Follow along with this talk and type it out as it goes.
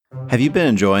Have you been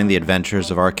enjoying the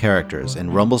adventures of our characters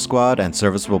in Rumble Squad and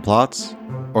Serviceable Plots?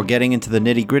 Or getting into the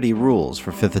nitty-gritty rules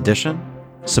for 5th edition?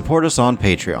 Support us on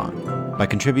Patreon. By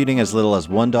contributing as little as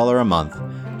 $1 a month,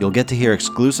 you'll get to hear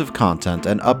exclusive content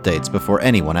and updates before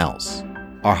anyone else.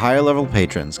 Our higher-level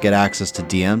patrons get access to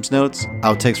DM's notes,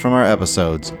 outtakes from our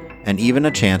episodes, and even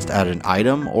a chance to add an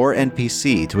item or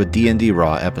NPC to a D&D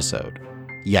Raw episode.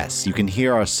 Yes, you can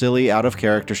hear our silly,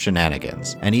 out-of-character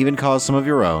shenanigans, and even cause some of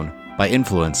your own by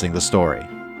influencing the story.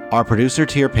 Our producer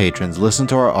tier patrons listen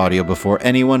to our audio before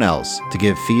anyone else to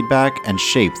give feedback and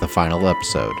shape the final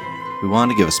episode. We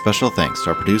want to give a special thanks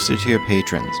to our producer tier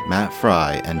patrons, Matt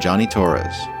Fry and Johnny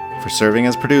Torres, for serving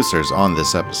as producers on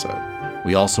this episode.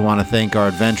 We also want to thank our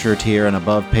adventurer tier and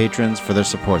above patrons for their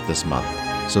support this month.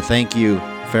 So thank you,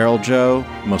 Feral Joe,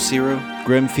 Mosiru,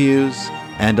 Grimfuse,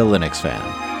 and a Linux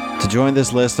fan. To join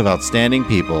this list of outstanding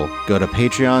people, go to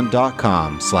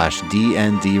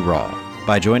patreon.com/DNDRaw.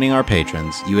 By joining our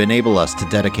patrons, you enable us to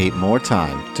dedicate more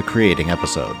time to creating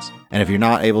episodes. And if you're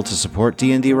not able to support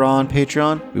D&D Raw on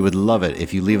Patreon, we would love it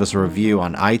if you leave us a review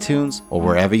on iTunes or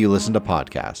wherever you listen to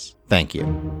podcasts. Thank you.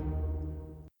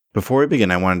 Before we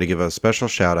begin, I wanted to give a special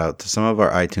shout out to some of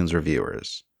our iTunes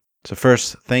reviewers. So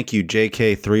first, thank you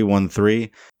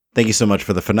JK313. Thank you so much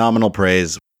for the phenomenal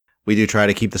praise. We do try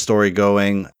to keep the story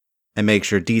going and make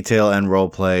sure detail and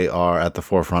roleplay are at the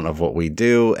forefront of what we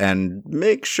do, and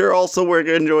make sure also we're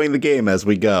enjoying the game as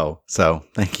we go. So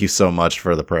thank you so much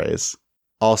for the praise.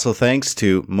 Also thanks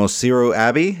to Mosiru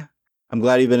Abbey. I'm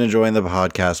glad you've been enjoying the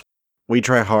podcast. We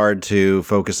try hard to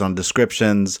focus on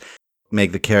descriptions,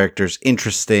 make the characters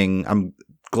interesting. I'm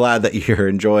glad that you're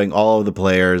enjoying all of the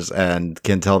players and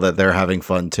can tell that they're having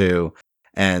fun too.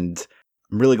 And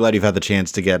I'm really glad you've had the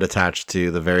chance to get attached to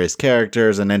the various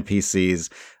characters and NPCs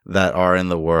that are in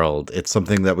the world. It's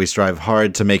something that we strive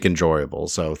hard to make enjoyable.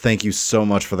 So thank you so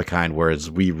much for the kind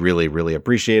words. We really, really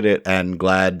appreciate it, and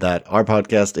glad that our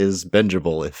podcast is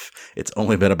bingeable if it's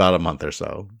only been about a month or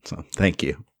so. So thank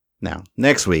you. Now,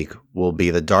 next week will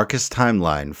be the darkest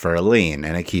timeline for Aline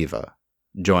and Akiva.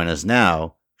 Join us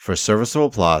now for Serviceable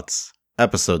Plots,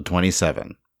 episode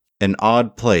 27. An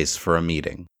odd place for a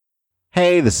meeting.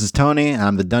 Hey, this is Tony.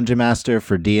 I'm the Dungeon Master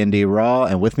for D&D Raw,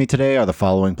 and with me today are the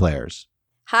following players.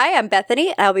 Hi, I'm Bethany,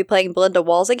 and I'll be playing Belinda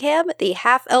Walsingham, the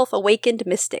half-elf awakened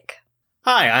mystic.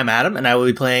 Hi, I'm Adam, and I will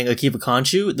be playing Akiva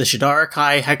Khonshu, the Shadar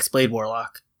Kai Hexblade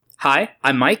Warlock. Hi,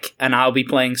 I'm Mike, and I'll be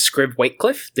playing Scrib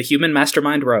Waitcliffe, the human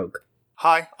mastermind rogue.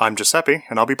 Hi, I'm Giuseppe,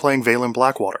 and I'll be playing Valen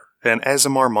Blackwater, an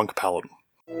Azamar monk paladin.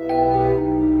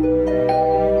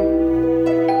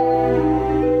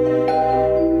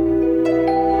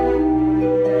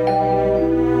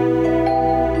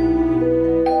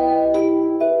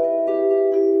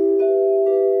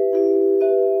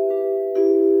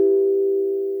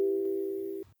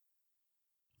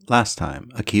 Last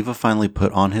time, Akiva finally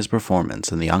put on his performance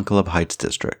in the Ankalab Heights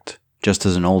district, just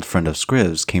as an old friend of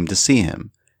Scriv's came to see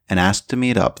him and asked to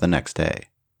meet up the next day.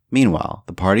 Meanwhile,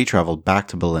 the party traveled back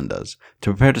to Belinda's to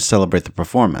prepare to celebrate the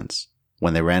performance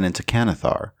when they ran into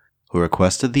Canathar, who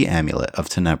requested the amulet of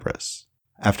Tenebris.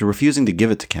 After refusing to give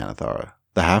it to Canathar,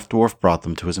 the half-dwarf brought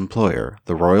them to his employer,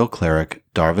 the royal cleric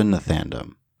Darvin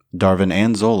Nathandam. Darvin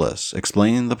and Zolas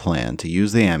explaining the plan to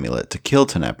use the amulet to kill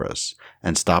Tenebris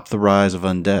and stop the rise of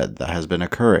undead that has been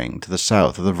occurring to the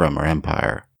south of the Vremer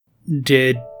Empire.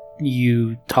 Did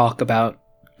you talk about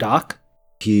Doc?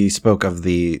 He spoke of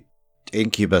the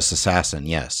Incubus assassin,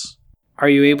 yes. Are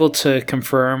you able to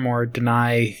confirm or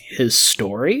deny his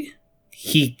story?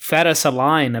 He fed us a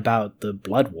line about the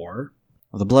Blood War.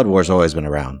 Well, the Blood War's always been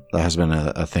around. That has been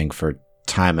a thing for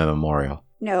time immemorial.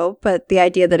 No, but the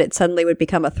idea that it suddenly would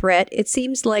become a threat, it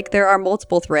seems like there are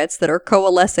multiple threats that are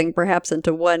coalescing perhaps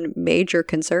into one major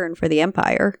concern for the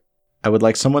Empire. I would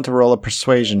like someone to roll a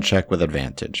persuasion check with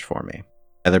advantage for me.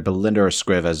 Either Belinda or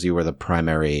Scriv, as you were the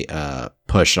primary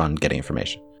push on getting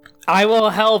information. I will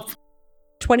help.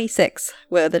 26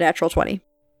 with a natural 20.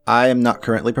 I am not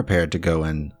currently prepared to go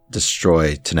and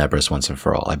destroy Tenebris once and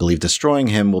for all. I believe destroying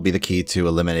him will be the key to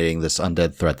eliminating this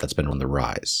undead threat that's been on the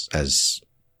rise. As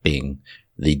being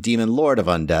the demon lord of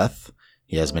undeath,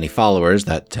 he has many followers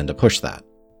that tend to push that.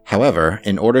 However,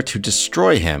 in order to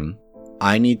destroy him,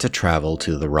 I need to travel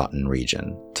to the Rotten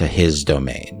region, to his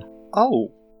domain.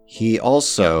 Oh. He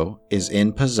also is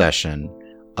in possession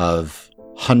of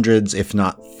hundreds, if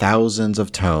not thousands,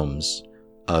 of tomes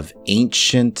of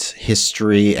ancient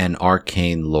history and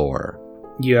arcane lore.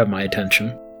 You have my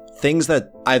attention. Things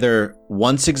that either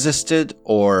once existed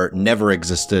or never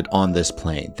existed on this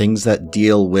plane. Things that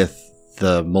deal with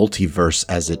the multiverse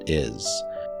as it is.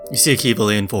 You see Akiva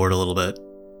lean forward a little bit.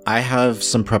 I have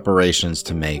some preparations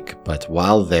to make, but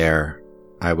while there,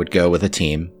 I would go with a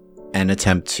team and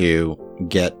attempt to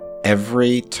get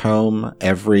every tome,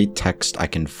 every text I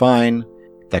can find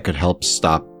that could help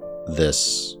stop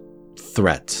this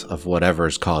threat of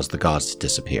whatever's caused the gods to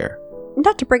disappear.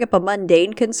 Not to bring up a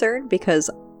mundane concern, because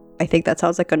I think that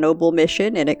sounds like a noble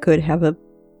mission and it could have a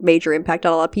major impact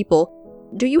on a lot of people.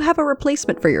 Do you have a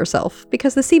replacement for yourself?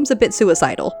 Because this seems a bit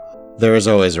suicidal. There is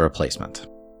always a replacement.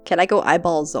 Can I go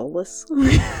eyeball Zolas?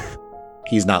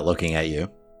 He's not looking at you.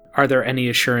 Are there any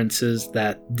assurances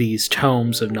that these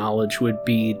tomes of knowledge would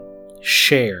be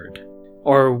shared?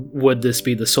 Or would this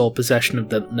be the sole possession of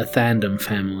the Nathandam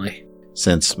family?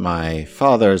 Since my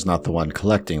father is not the one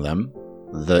collecting them,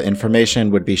 the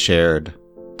information would be shared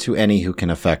to any who can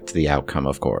affect the outcome,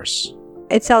 of course.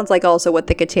 It sounds like also what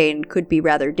they contain could be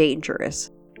rather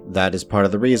dangerous. That is part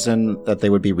of the reason that they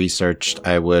would be researched.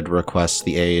 I would request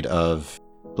the aid of,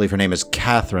 I believe her name is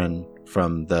Catherine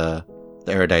from the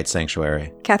Erudite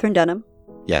Sanctuary. Catherine Dunham.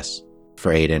 Yes,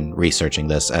 for aid in researching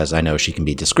this, as I know she can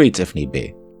be discreet if need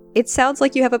be. It sounds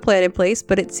like you have a plan in place,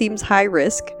 but it seems high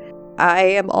risk. I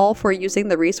am all for using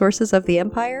the resources of the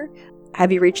Empire.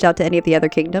 Have you reached out to any of the other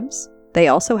kingdoms? They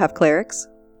also have clerics.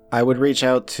 I would reach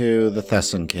out to the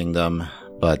Thessan Kingdom,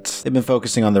 but they've been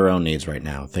focusing on their own needs right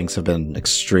now. Things have been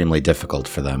extremely difficult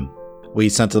for them. We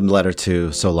sent them a letter to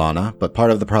Solana, but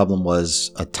part of the problem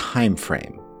was a time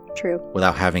frame. True.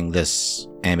 Without having this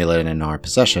amulet in our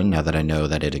possession, now that I know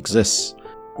that it exists,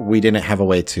 we didn't have a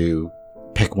way to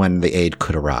pick when the aid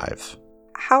could arrive.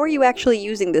 How are you actually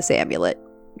using this amulet?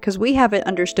 Because we haven't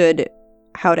understood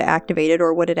how to activate it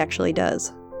or what it actually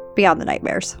does, beyond the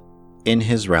nightmares. In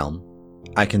his realm,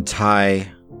 I can tie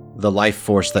the life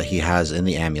force that he has in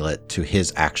the amulet to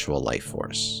his actual life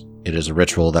force. It is a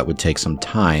ritual that would take some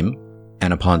time,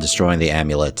 and upon destroying the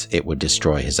amulet, it would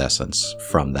destroy his essence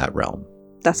from that realm.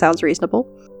 That sounds reasonable.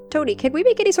 Tony, can we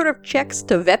make any sort of checks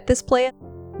to vet this plan?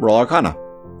 Roll Arcana.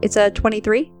 It's a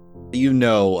 23? You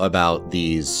know about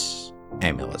these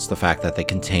amulets, the fact that they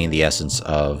contain the essence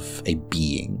of a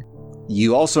being.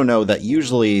 You also know that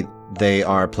usually they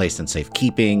are placed in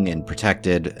safekeeping and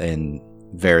protected in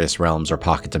various realms or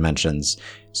pocket dimensions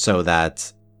so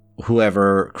that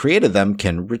whoever created them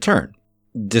can return.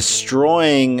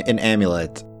 Destroying an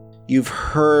amulet, you've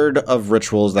heard of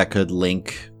rituals that could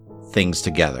link things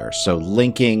together. So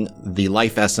linking the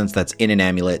life essence that's in an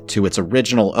amulet to its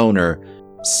original owner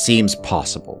seems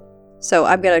possible. So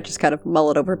I'm going to just kind of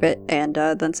mull it over a bit and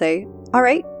then say, all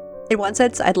right, in one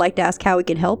sense, I'd like to ask how we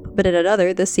can help, but in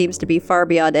another, this seems to be far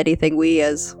beyond anything we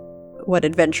as what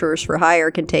adventurers for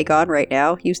hire can take on right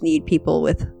now. You need people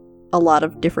with a lot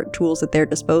of different tools at their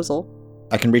disposal.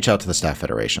 I can reach out to the Staff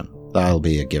Federation. That'll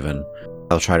be a given.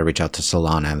 I'll try to reach out to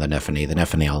Solana and the Nephany. The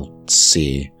Nephany I'll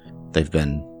see. They've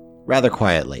been rather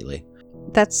quiet lately.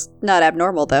 That's not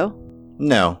abnormal, though.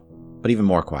 No, but even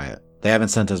more quiet. They haven't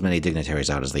sent as many dignitaries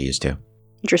out as they used to.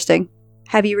 Interesting.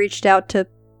 Have you reached out to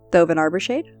Thoven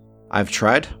Arborshade? I've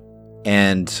tried,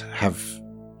 and have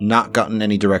not gotten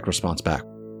any direct response back.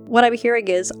 What I'm hearing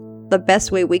is the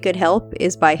best way we could help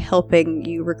is by helping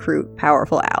you recruit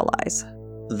powerful allies.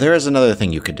 There is another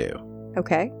thing you could do.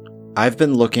 Okay. I've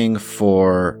been looking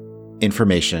for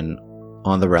information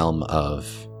on the realm of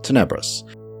Tenebris.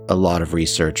 A lot of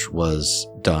research was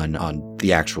done on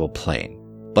the actual plane,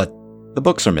 but the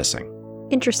books are missing.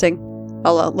 Interesting.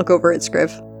 I'll look over at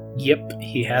Scriv. Yep,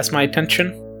 he has my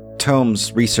attention.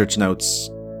 Tome's research notes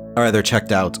are either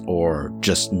checked out or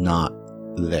just not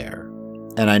there.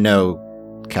 And I know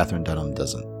Catherine Dunham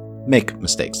doesn't make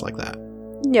mistakes like that.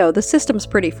 No, the system's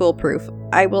pretty foolproof.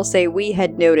 I will say we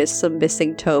had noticed some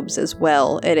missing tomes as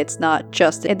well, and it's not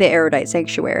just in the Erudite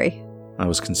Sanctuary. I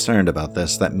was concerned about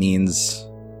this. That means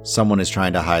someone is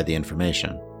trying to hide the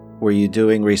information. Were you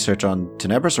doing research on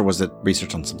Tenebris, or was it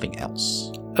research on something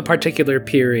else? A particular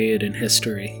period in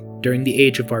history, during the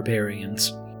Age of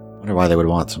Barbarians. I wonder why they would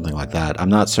want something like that. I'm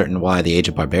not certain why the Age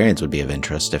of Barbarians would be of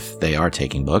interest if they are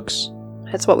taking books.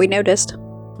 That's what we noticed.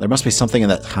 There must be something in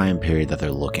that time period that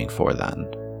they're looking for then.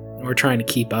 Or trying to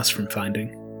keep us from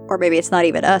finding. Or maybe it's not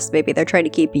even us. Maybe they're trying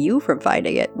to keep you from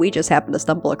finding it. We just happen to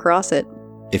stumble across it.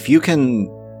 If you can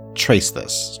trace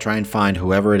this, try and find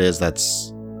whoever it is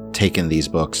that's taken these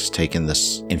books, taken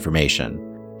this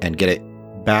information, and get it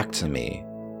back to me,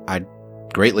 I'd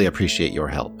greatly appreciate your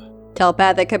help.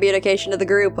 Telepathic communication to the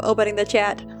group, opening the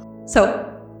chat.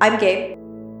 So, I'm Gabe.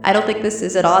 I don't think this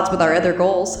is at odds with our other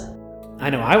goals. I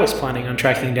know I was planning on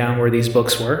tracking down where these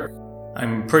books were.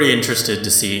 I'm pretty interested to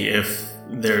see if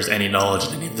there's any knowledge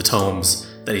in any of the tomes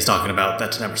that he's talking about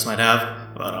that Tenebris might have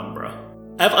about Umbra.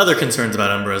 I have other concerns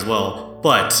about Umbra as well,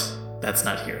 but that's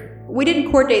not here. We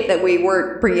didn't coordinate that we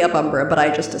weren't bringing up Umbra, but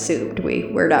I just assumed.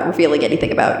 We're not revealing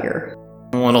anything about your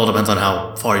Well, it all depends on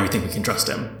how far you think we can trust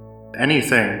him.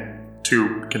 Anything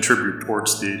to contribute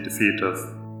towards the defeat of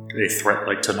a threat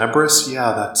like Tenebris,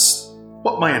 yeah, that's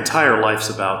what my entire life's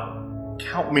about.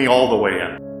 Count me all the way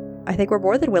in. I think we're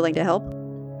more than willing to help.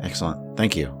 Excellent.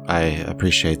 Thank you. I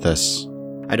appreciate this.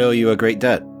 I owe you a great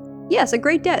debt. Yes, a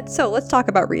great debt. So let's talk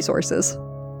about resources.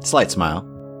 Slight smile.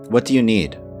 What do you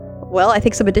need? Well, I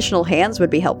think some additional hands would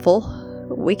be helpful.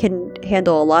 We can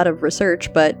handle a lot of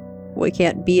research, but we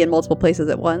can't be in multiple places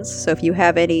at once. So if you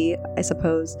have any, I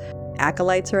suppose,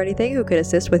 acolytes or anything who could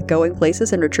assist with going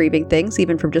places and retrieving things,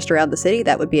 even from just around the city,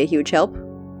 that would be a huge help.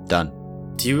 Done.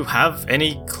 Do you have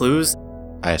any clues?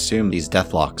 I assume these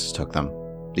Deathlocks took them.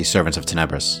 These servants of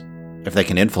Tenebris. If they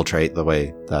can infiltrate the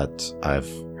way that I've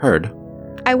heard.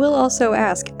 I will also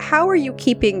ask, how are you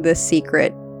keeping this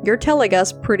secret? You're telling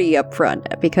us pretty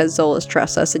upfront because Zolas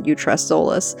trusts us and you trust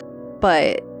Zolas.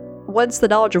 But once the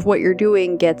knowledge of what you're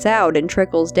doing gets out and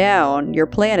trickles down, your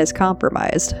plan is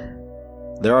compromised.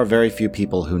 There are very few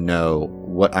people who know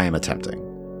what I am attempting.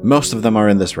 Most of them are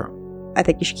in this room. I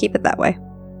think you should keep it that way.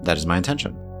 That is my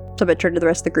intention. So I'm going to turn to the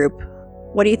rest of the group.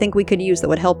 What do you think we could use that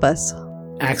would help us?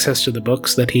 Access to the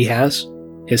books that he has,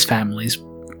 his family's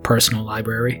personal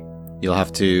library. You'll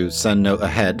have to send note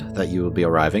ahead that you will be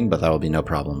arriving, but that will be no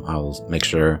problem. I will make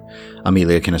sure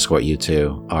Amelia can escort you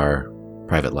to our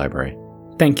private library.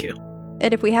 Thank you.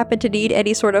 And if we happen to need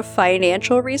any sort of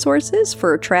financial resources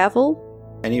for travel,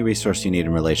 Any resource you need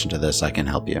in relation to this, I can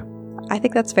help you. I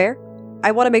think that's fair.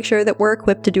 I want to make sure that we're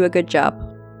equipped to do a good job.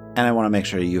 And I want to make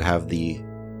sure you have the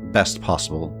best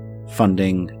possible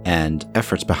funding and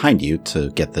efforts behind you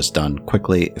to get this done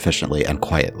quickly, efficiently, and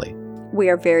quietly. We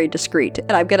are very discreet,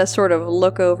 and I'm going to sort of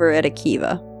look over at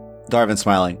Akiva. Darvin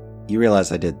smiling. You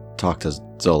realize I did talk to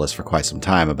Zolas for quite some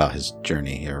time about his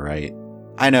journey here, right?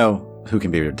 I know who can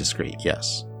be discreet,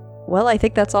 yes. Well, I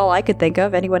think that's all I could think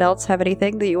of. Anyone else have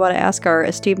anything that you want to ask our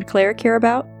esteemed cleric here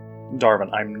about?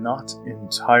 Darvin, I'm not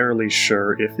entirely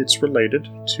sure if it's related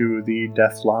to the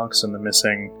Deathlocks and the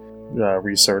missing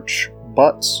research,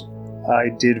 but I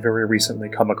did very recently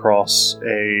come across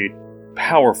a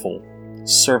powerful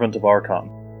servant of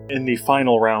Archon. In the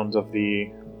final round of the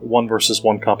 1 versus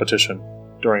 1 competition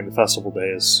during the festival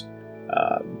days,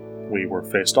 we were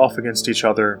faced off against each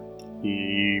other.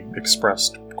 He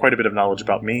expressed quite a bit of knowledge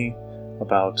about me,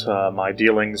 about my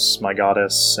dealings, my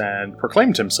goddess, and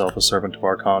proclaimed himself a servant of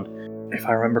Archon. If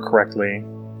I remember correctly,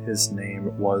 his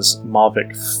name was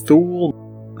Mavic Thule.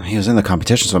 He was in the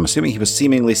competition, so I'm assuming he was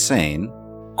seemingly sane.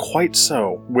 Quite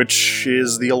so, which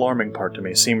is the alarming part to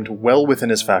me. Seemed well within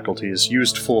his faculties,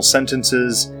 used full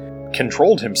sentences,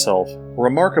 controlled himself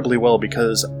remarkably well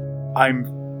because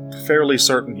I'm fairly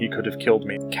certain he could have killed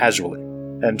me casually,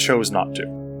 and chose not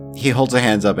to. He holds his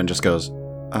hands up and just goes,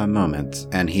 "A moment,"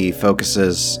 and he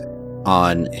focuses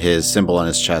on his symbol on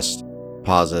his chest,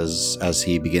 pauses as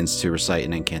he begins to recite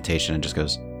an incantation, and just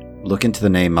goes, "Look into the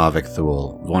name Mavic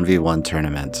Thule, 1v1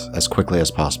 tournament, as quickly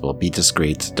as possible. Be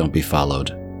discreet, don't be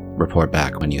followed. Report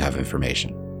back when you have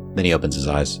information." Then he opens his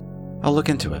eyes. "I'll look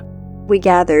into it." We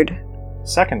gathered.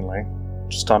 Secondly,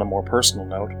 just on a more personal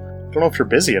note, I don't know if you're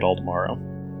busy at all tomorrow,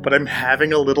 but I'm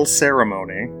having a little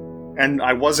ceremony, and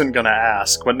I wasn't gonna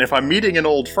ask, but if I'm meeting an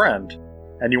old friend,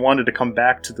 and you wanted to come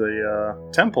back to the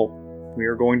temple, we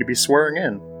are going to be swearing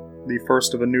in the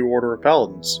first of a new order of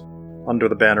paladins, under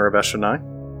the banner of Eshonai.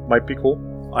 Might be cool.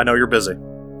 I know you're busy.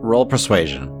 Roll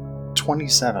persuasion.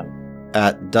 27.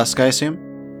 At dusk, I assume?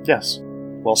 Yes.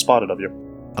 Well spotted of you.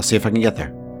 I'll see if I can get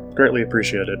there. Greatly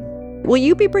appreciated. Will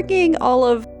you be bringing all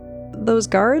of those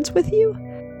guards with you?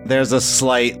 There's a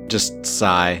slight, just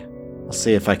sigh. I'll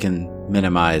see if I can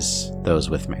minimize those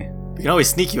with me. We can always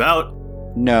sneak you out.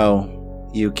 No,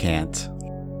 you can't.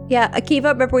 Yeah,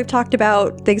 Akiva, remember we've talked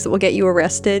about things that will get you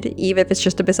arrested, even if it's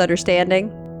just a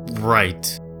misunderstanding?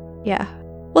 Right. Yeah.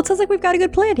 Well, it sounds like we've got a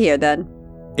good plan here, then.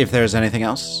 If there's anything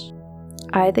else,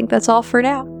 I think that's all for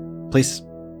now. please.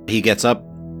 He gets up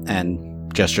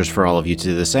and gestures for all of you to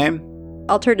do the same.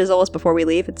 I'll turn to Zolas before we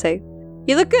leave and say,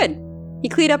 "You look good. You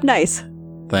cleaned up nice.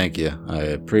 Thank you. I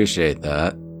appreciate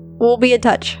that. We'll be in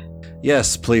touch."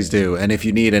 Yes, please do. And if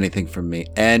you need anything from me,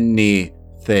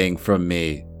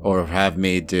 or have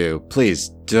me do, please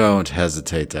don't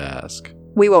hesitate to ask.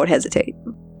 We won't hesitate.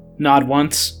 Nod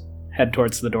once, head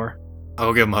towards the door. I'll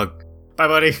go give him a hug. Bye,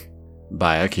 buddy.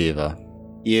 Bye, Akiva.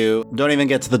 You don't even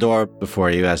get to the door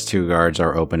before you as 2 guards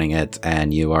are opening it,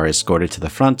 and you are escorted to the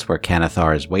front where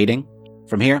Kanathar is waiting.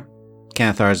 From here,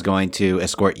 Kanathar is going to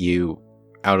escort you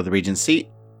out of the Regent's seat,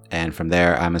 and from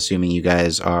there, I'm assuming you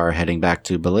guys are heading back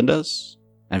to Belinda's,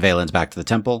 and Valen's back to the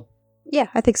temple. Yeah,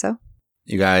 I think so.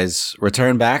 You guys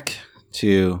return back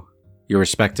to your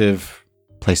respective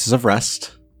places of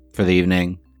rest for the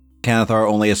evening. Canathar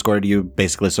only escorted you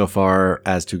basically so far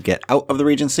as to get out of the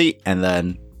Regency, and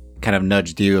then kind of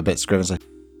nudged you a bit. Scriven's like,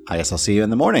 I guess I'll see you in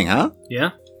the morning, huh? Yeah.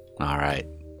 All right.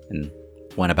 And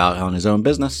went about on his own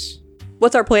business.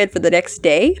 What's our plan for the next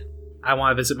day? I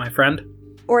want to visit my friend.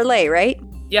 Orlais, right?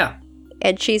 Yeah.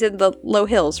 And she's in the Low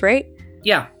Hills, right?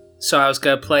 Yeah. So I was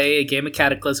going to play a game of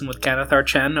Cataclysm with Canathar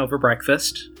Chen over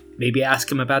breakfast. Maybe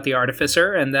ask him about the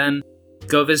Artificer, and then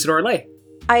go visit Orlais.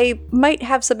 I might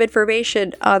have some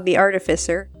information on the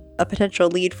Artificer, a potential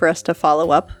lead for us to follow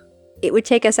up. It would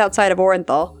take us outside of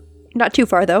Orenthal. Not too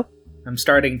far, though. I'm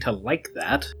starting to like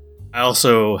that. I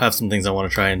also have some things I want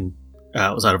to try and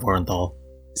outside of Orenthal.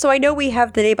 So I know we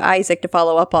have the name Isaac to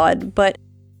follow up on, but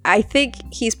I think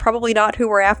he's probably not who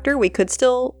we're after. We could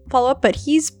still follow up, but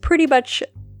he's pretty much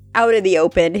out in the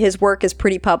open. His work is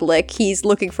pretty public. He's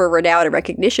looking for renown and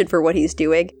recognition for what he's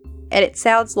doing. And it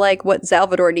sounds like what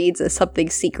Salvador needs is something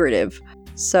secretive.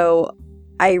 So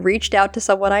I reached out to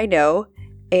someone I know,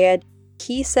 and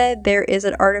he said there is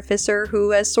an artificer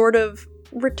who has sort of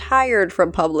retired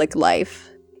from public life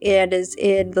and is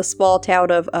in the small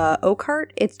town of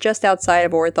Oakhart. It's just outside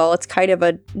of Orenthal. It's kind of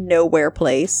a nowhere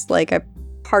place. Like, I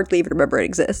hardly even remember it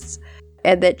exists.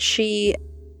 And that she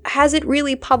hasn't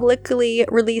really publicly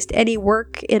released any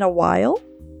work in a while.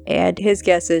 And his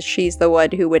guess is she's the one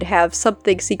who would have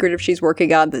something secretive she's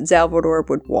working on that Salvador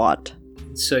would want.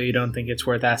 So you don't think it's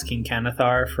worth asking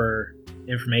Canathar for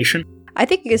information? I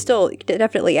think you can still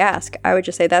definitely ask. I would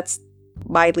just say that's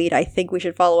my lead. I think we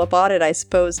should follow up on it. I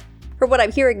suppose, from what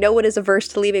I'm hearing, no one is averse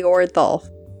to leaving Orenthal.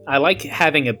 I like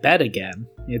having a bed again.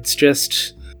 It's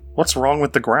just... What's wrong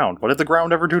with the ground? What did the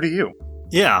ground ever do to you?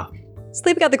 Yeah.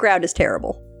 Sleeping on the ground is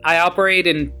terrible. I operate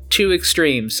in two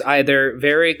extremes, either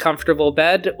very comfortable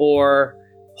bed or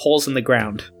holes in the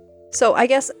ground. So I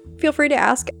guess feel free to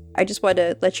ask. I just wanted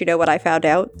to let you know what I found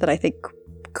out that I think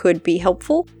could be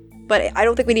helpful. But I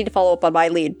don't think we need to follow up on my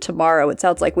lead tomorrow. It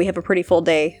sounds like we have a pretty full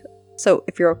day. So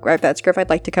if you're okay with that, Scriff, I'd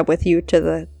like to come with you to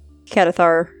the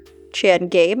Canathar Chen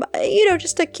game.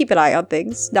 Just to keep an eye on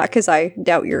things. Not because I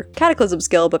doubt your Cataclysm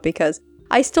skill, but because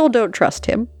I still don't trust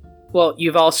him. Well,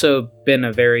 you've also been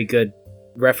a very good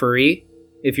referee,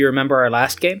 if you remember our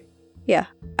last game. Yeah,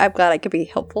 I'm glad I could be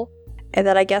helpful. And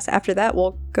then I guess after that,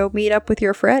 we'll go meet up with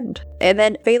your friend. And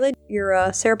then, Valen,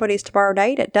 your ceremony's tomorrow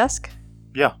night at dusk?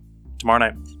 Yeah, tomorrow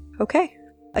night. Okay.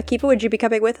 Akiva, would you be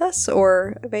coming with us,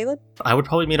 or Valen? I would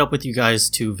probably meet up with you guys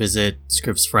to visit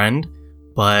Scriff's friend,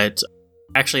 but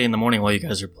actually in the morning while you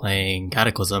guys are playing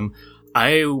Cataclysm,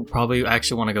 I probably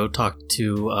actually want to go talk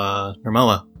to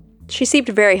Nermoa. She seemed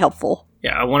very helpful.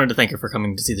 Yeah, I wanted to thank her for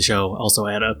coming to see the show. Also,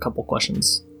 I had a couple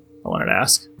questions I wanted to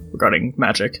ask regarding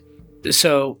magic.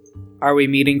 So, are we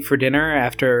meeting for dinner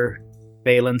after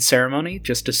Valen's ceremony,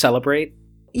 just to celebrate?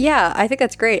 Yeah, I think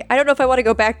that's great. I don't know if I want to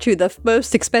go back to the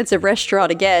most expensive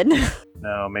restaurant again.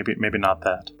 No, maybe not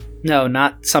that. No,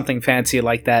 not something fancy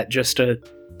like that, just a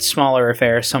smaller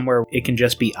affair somewhere it can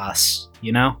just be us,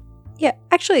 you know? Yeah,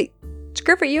 actually,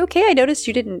 Scriff, are you okay? I noticed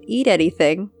you didn't eat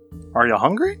anything. Are you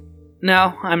hungry?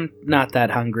 No, I'm not that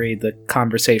hungry. The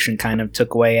conversation kind of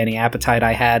took away any appetite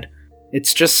I had.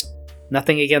 It's just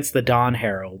nothing against the Dawn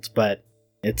Herald, but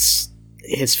it's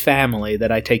his family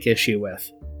that I take issue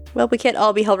with. Well, we can't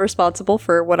all be held responsible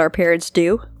for what our parents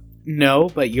do. No,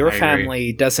 but your I agree.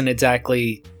 family doesn't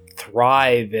exactly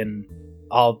thrive in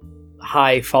all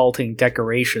high faulting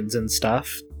decorations and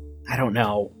stuff. I don't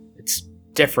know. It's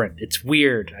different. It's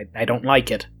weird. I don't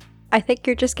like it. I think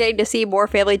you're just getting to see more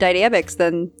family dynamics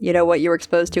than, what you were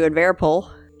exposed to in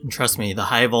Veripol. And trust me, the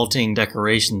high vaulting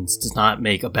decorations does not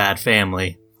make a bad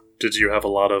family. Did you have a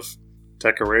lot of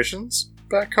decorations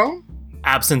back home?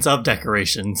 Absence of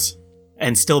decorations.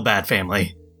 And still bad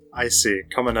family. I see.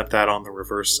 Coming at that on the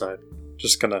reverse side.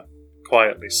 Just gonna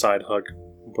quietly side hug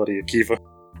buddy Akiva.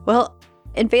 Well,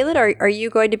 and Valen, are you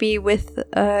going to be with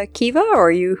Kiva, or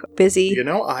are you busy?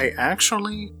 I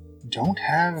actually don't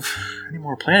have any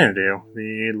more planning to do.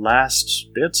 The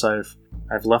last bits I've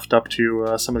left up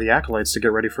to some of the acolytes to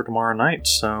get ready for tomorrow night,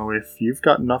 so if you've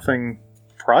got nothing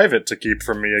private to keep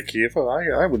from me,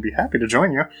 Akiva, I would be happy to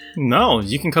join you. No,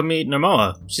 you can come meet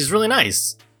Nermoa. She's really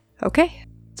nice. Okay.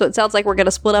 So it sounds like we're going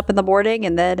to split up in the morning,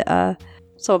 and then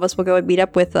some of us will go and meet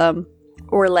up with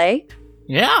Orlais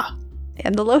Yeah.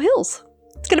 and the Low Hills.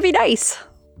 It's going to be nice.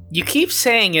 You keep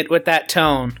saying it with that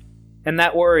tone, and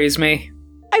that worries me.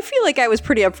 I feel like I was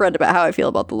pretty upfront about how I feel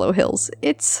about the Low Hills.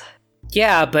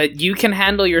 Yeah, but you can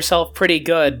handle yourself pretty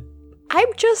good.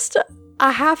 I'm just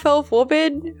a half-elf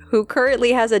woman who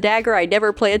currently has a dagger I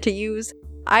never planned to use.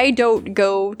 I don't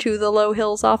go to the Low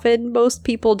Hills often. Most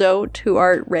people don't who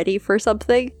aren't ready for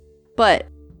something. But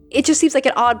It just seems like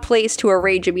an odd place to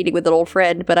arrange a meeting with an old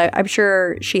friend, but I'm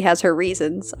sure she has her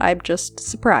reasons. I'm just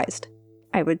surprised.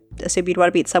 I would assume you'd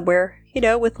want to meet somewhere,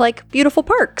 with like beautiful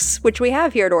parks, which we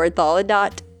have here in Orenthal, and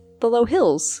not the low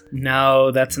hills.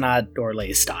 No, that's not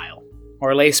Orlay's style.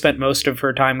 Orlay spent most of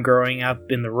her time growing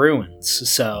up in the ruins,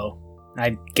 so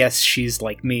I guess she's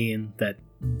like me in that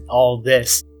all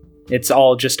this, it's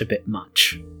all just a bit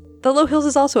much. The low hills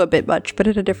is also a bit much, but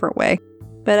in a different way.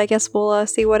 But I guess we'll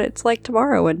see what it's like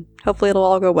tomorrow, and hopefully it'll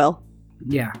all go well.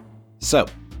 Yeah. So,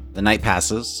 the night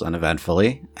passes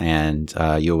uneventfully, and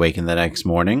you awaken the next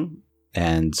morning,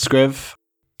 and Scriv,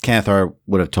 Canthar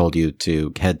would have told you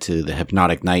to head to the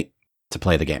Hypnotic Knight to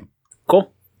play the game.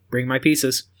 Cool. Bring my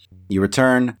pieces. You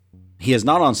return. He is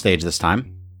not on stage this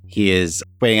time. He is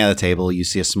waiting at a table. You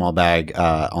see a small bag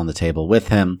on the table with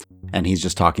him, and he's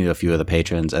just talking to a few of the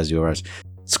patrons as you are.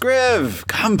 Scriv,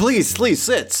 come, please,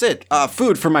 sit.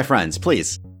 Food for my friends,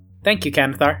 please. Thank you,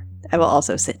 Canthar. I will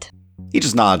also sit. He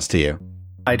just nods to you.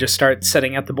 I just start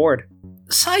setting out the board.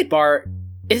 Sidebar,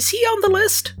 is he on the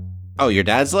list? Oh, your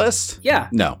dad's list? Yeah.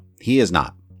 No, he is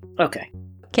not. Okay.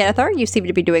 Canthar, you seem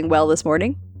to be doing well this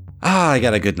morning. I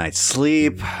got a good night's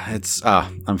sleep.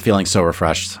 I'm feeling so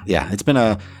refreshed. Yeah, it's been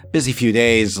a busy few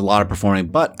days, a lot of performing,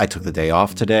 but I took the day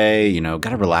off today.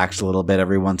 Gotta relax a little bit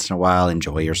every once in a while,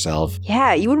 enjoy yourself.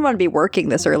 Yeah, you wouldn't want to be working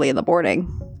this early in the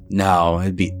morning. No,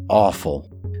 it'd be awful.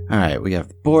 All right, we have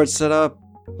the board set up.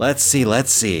 Let's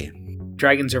see.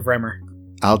 Dragons of Remor.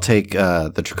 I'll take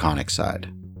the Draconic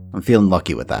side. I'm feeling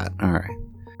lucky with that. All right.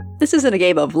 This isn't a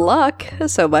game of luck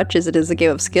so much as it is a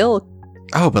game of skill.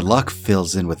 Oh, but luck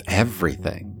fills in with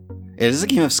everything. It is a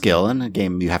game of skill and a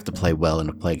game you have to play well and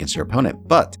to play against your opponent,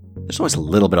 but there's always a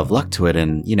little bit of luck to it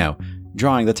in,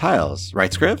 drawing the tiles.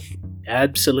 Right, Scriv?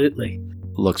 Absolutely.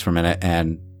 Looks for a minute,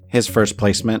 and his first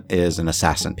placement is an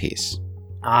assassin piece.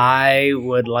 I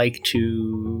would like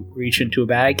to reach into a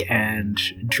bag and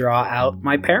draw out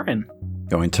my Perrin.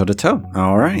 Going toe-to-toe.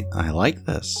 All right, I like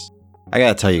this. I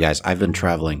gotta tell you guys, I've been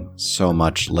traveling so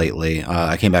much lately.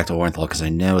 I came back to Orenthal because I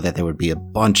know that there would be a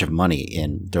bunch of money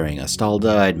during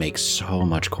Astalda. I'd make so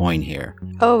much coin here.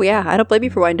 Oh yeah, I don't blame you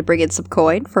for wanting to bring in some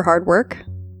coin for hard work.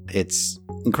 It's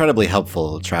incredibly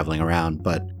helpful traveling around,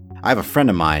 but I have a friend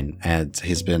of mine, and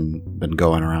he's been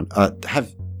going around.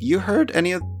 Have you heard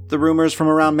any of the rumors from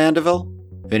around Mandeville?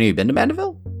 Have any of you been to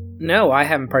Mandeville? No, I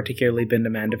haven't particularly been to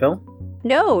Mandeville.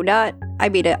 No, not... I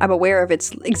mean, I'm aware of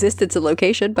its existence and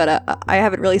location, but I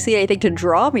haven't really seen anything to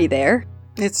draw me there.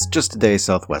 It's just a day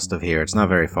southwest of here. It's not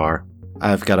very far.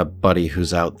 I've got a buddy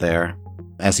who's out there.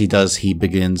 As he does, he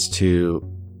begins to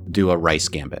do a rice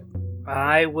gambit.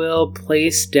 I will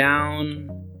place down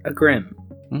a Grim.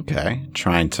 Okay,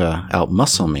 trying to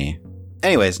outmuscle me.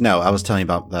 Anyways, no, I was telling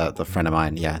you about the friend of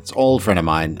mine. Yeah, it's an old friend of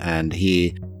mine, and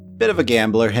bit of a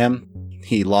gambler, him.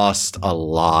 He lost a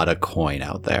lot of coin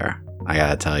out there, I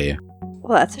gotta tell you.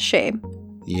 Well, that's a shame.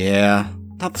 Yeah,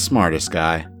 not the smartest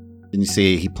guy. And you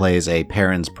see, he plays a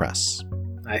Perrin's Press.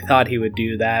 I thought he would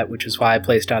do that, which is why I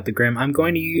placed out the Grim. I'm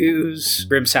going to use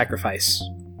Grim Sacrifice.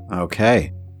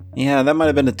 Okay. Yeah, that might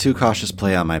have been a too cautious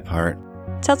play on my part.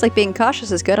 Sounds like being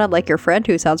cautious is good, unlike your friend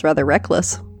who sounds rather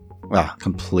reckless. Well,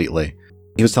 completely.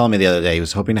 He was telling me the other day he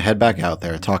was hoping to head back out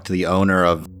there, talk to the owner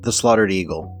of the Slaughtered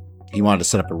Eagle. He wanted to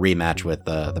set up a rematch with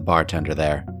the bartender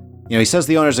there. He says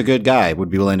the owner's a good guy, would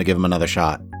be willing to give him another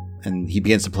shot. And he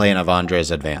begins to play in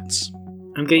Avandre's advance.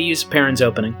 I'm going to use Perrin's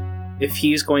opening. If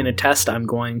he's going to test, I'm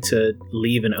going to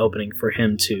leave an opening for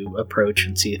him to approach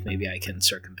and see if maybe I can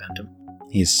circumvent him.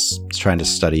 He's trying to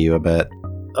study you a bit.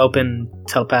 Open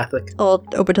telepathic.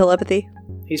 Open telepathy.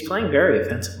 He's playing very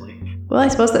offensively. Well, I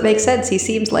suppose that makes sense. He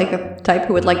seems like a type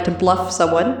who would like to bluff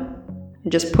someone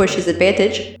and just push his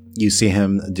advantage. You see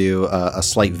him do a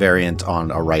slight variant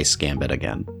on a rice gambit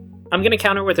again. I'm going to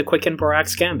counter with a Quicken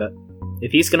Borax Gambit.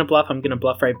 If he's going to bluff, I'm going to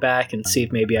bluff right back and see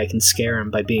if maybe I can scare him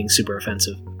by being super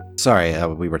offensive. Sorry,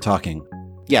 we were talking.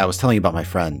 Yeah, I was telling you about my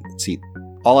friend. See,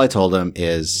 all I told him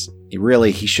is,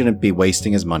 he shouldn't be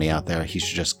wasting his money out there. He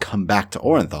should just come back to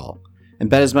Orenthal and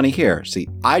bet his money here. See,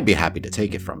 I'd be happy to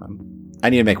take it from him. I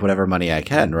need to make whatever money I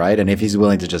can, right? And if he's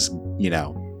willing to just,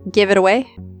 give it away?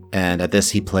 And at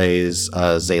this, he plays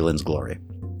Zalen's Glory.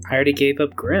 I already gave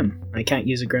up Grim. I can't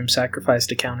use a Grim Sacrifice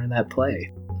to counter that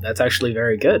play. That's actually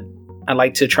very good. I'd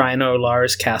like to try an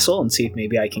Olar's Castle and see if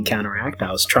maybe I can counteract.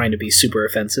 I was trying to be super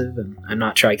offensive, and I'm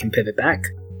not sure I can pivot back.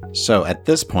 So at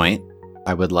this point,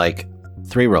 I would like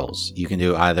 3 rolls. You can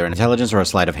do either an intelligence or a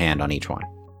sleight of hand on each one,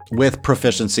 with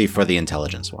proficiency for the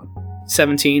intelligence one.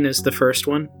 17 is the first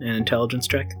one, an intelligence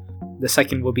check. The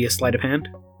second will be a sleight of hand,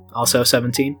 also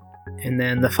 17. And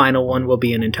then the final one will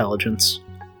be an intelligence.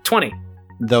 20.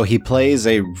 Though he plays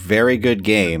a very good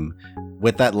game,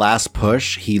 with that last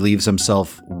push, he leaves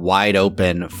himself wide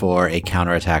open for a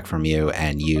counterattack from you,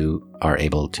 and you are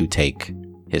able to take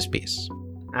his piece.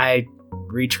 I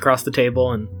reach across the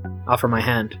table and offer my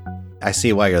hand. I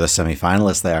see why you're the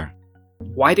semifinalist there.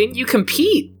 Why didn't you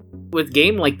compete? With a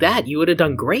game like that, you would have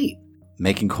done great.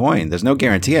 Making coin. There's no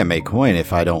guarantee I make coin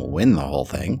if I don't win the whole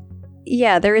thing.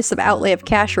 Yeah, there is some outlay of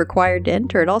cash required to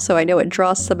enter, and also I know it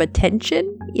draws some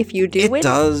attention if you do win. It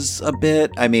does a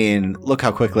bit. I mean, look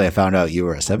how quickly I found out you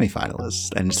were a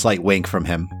semifinalist, and slight wink from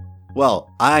him. Well,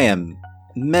 I am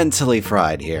mentally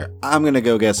fried here. I'm gonna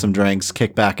go get some drinks,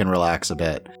 kick back and relax a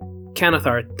bit.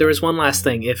 Kanathar, there was one last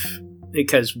thing,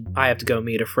 because I have to go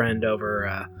meet a friend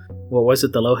over, what was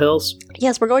it, the Low Hills?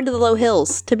 Yes, we're going to the Low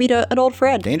Hills to meet an old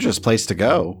friend. Dangerous place to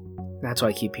go. That's what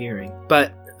I keep hearing.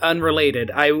 But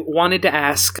unrelated, I wanted to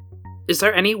ask, is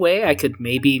there any way I could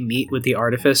maybe meet with the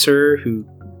artificer who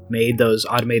made those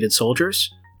automated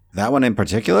soldiers? That one in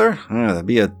particular? That'd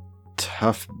be a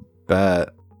tough bet.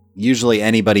 Usually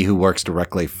anybody who works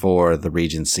directly for the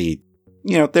Regency,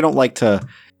 they don't like to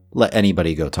let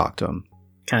anybody go talk to them.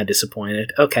 Kind of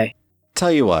disappointed. Okay.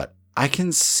 Tell you what, I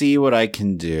can see what I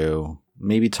can do.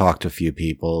 Maybe talk to a few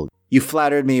people. You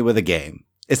flattered me with a game.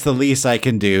 It's the least I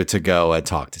can do to go and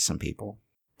talk to some people.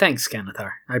 Thanks,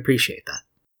 Kanathar. I appreciate that.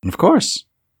 Of course.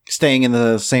 Staying in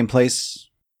the same place,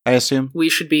 I assume? We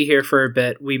should be here for a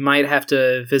bit. We might have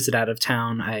to visit out of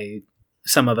town.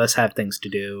 Some of us have things to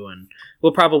do, and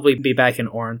we'll probably be back in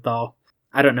Orenthal.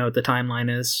 I don't know what the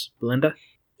timeline is. Belinda?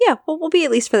 Yeah, well, we'll be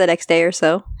at least for the next day or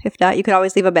so. If not, you could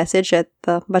always leave a message at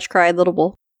the Much Cried Little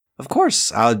Bull. Of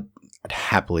course. I'd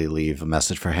happily leave a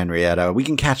message for Henrietta. We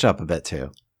can catch up a bit,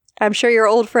 too. I'm sure you're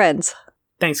old friends.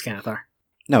 Thanks, Kanathar.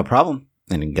 No problem.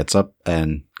 And he gets up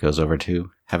and goes over to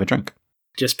have a drink.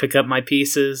 Just pick up my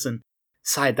pieces and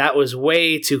decide that was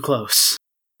way too close.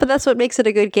 But that's what makes it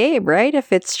a good game, right?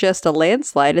 If it's just a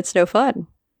landslide, it's no fun.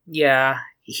 Yeah,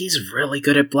 he's really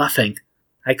good at bluffing.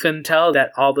 I couldn't tell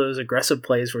that all those aggressive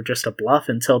plays were just a bluff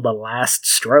until the last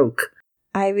stroke.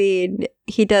 I mean,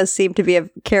 he does seem to be a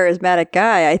charismatic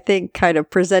guy. I think kind of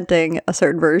presenting a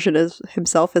certain version of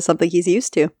himself is something he's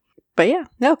used to. But yeah,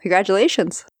 no,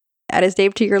 congratulations. Add his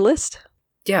name to your list.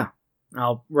 Yeah,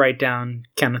 I'll write down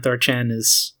Kanathar Chen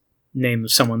as name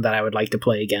of someone that I would like to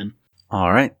play again.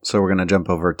 All right, so we're going to jump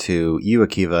over to you,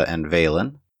 Akiva, and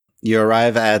Valen. You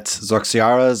arrive at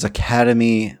Zoxiara's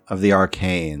Academy of the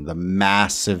Arcane, the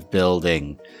massive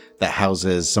building that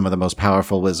houses some of the most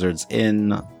powerful wizards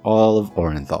in all of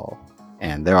Orenthal.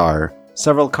 And there are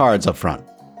several cards up front.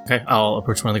 Okay, I'll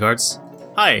approach one of the guards.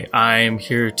 Hi, I'm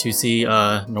here to see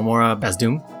Nomura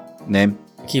Basdoom. Name?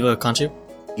 Akiva Kanchu.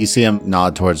 You see him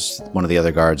nod towards one of the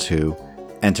other guards who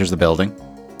enters the building.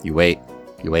 You wait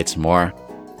some more.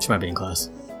 She might be in class.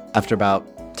 After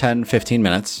about 10-15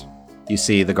 minutes, you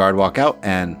see the guard walk out,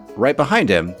 and right behind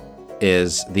him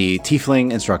is the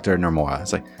tiefling instructor, Nomura.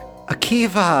 It's like,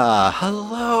 Akiva,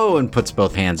 hello, and puts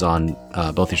both hands on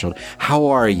both your shoulders. How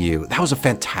are you? That was a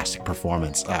fantastic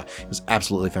performance. It was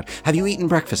absolutely fun. Have you eaten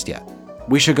breakfast yet?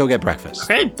 We should go get breakfast.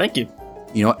 Okay, thank you.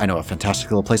 You know what? I know a fantastic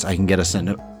little place I can get us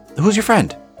in. Who's your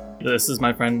friend? This is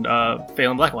my friend,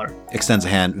 Valen Blackwater. Extends a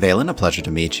hand. Valen, a pleasure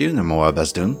to meet you. Nomura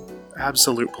Basdoom.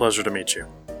 Absolute pleasure to meet you.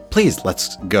 Please,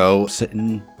 let's go sit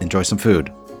and enjoy some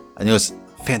food. And there's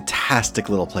a fantastic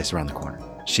little place around the corner.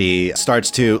 She starts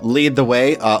to lead the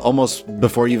way almost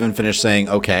before you even finish saying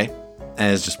okay,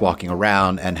 and is just walking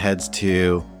around and heads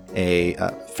to a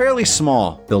fairly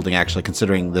small building, actually,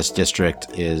 considering this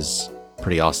district is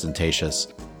pretty ostentatious,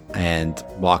 and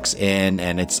walks in,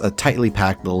 and it's a tightly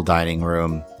packed little dining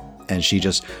room, and she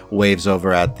just waves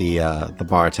over at the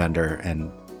bartender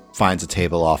and finds a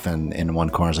table off in one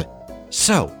corner. Is like,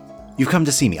 so, you've come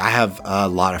to see me. I have a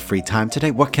lot of free time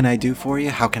today. What can I do for you?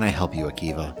 How can I help you,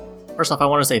 Akiva? First off, I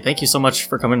want to say thank you so much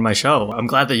for coming to my show. I'm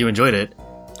glad that you enjoyed it.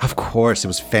 Of course, it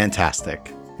was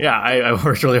fantastic. Yeah, I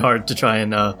worked really hard to try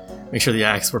and make sure the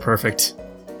acts were perfect.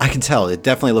 I can tell. It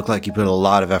definitely looked like you put a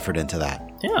lot of effort into that.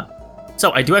 Yeah.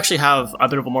 So I do actually have a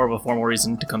bit of more of a formal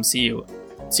reason to come see you.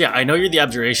 So yeah, I know you're the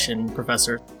abjuration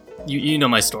professor. You know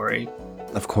my story.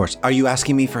 Of course. Are you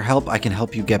asking me for help? I can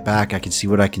help you get back. I can see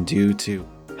what I can do to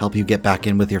help you get back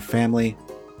in with your family.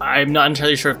 I'm not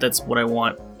entirely sure if that's what I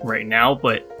want right now,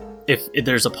 but if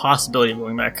there's a possibility of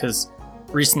going back, because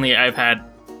recently I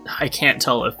can't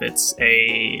tell if it's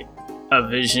a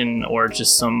vision or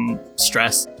just some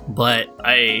stress, but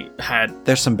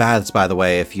There's some baths, by the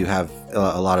way. If you have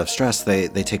a lot of stress, they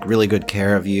take really good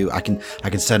care of you. I can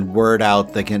send word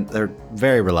out. They're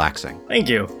very relaxing. Thank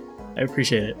you. I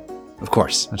appreciate it. Of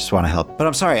course. I just want to help. But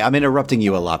I'm sorry, I'm interrupting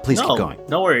you a lot. Please keep going.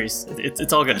 No worries.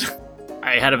 It's all good.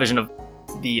 I had a vision of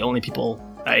the only people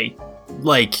I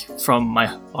like from my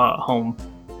home.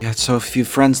 You had so few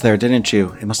friends there, didn't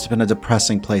you? It must have been a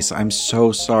depressing place. I'm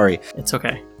so sorry. It's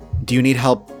okay. Do you need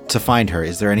help to find her?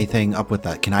 Is there anything up with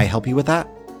that? Can I help you with that?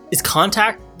 Is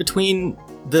contact between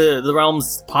the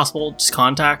realms possible? Just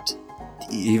contact?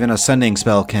 Even a sending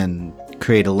spell can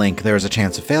create a link. There is a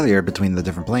chance of failure between the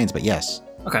different planes, but yes.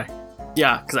 Okay.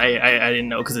 Yeah, because I didn't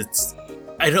know, because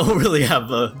I don't really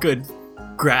have a good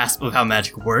grasp of how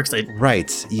magic works.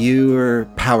 Right. Your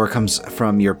power comes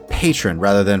from your patron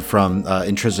rather than from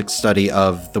intrinsic study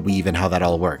of the weave and how that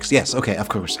all works. Yes, okay, of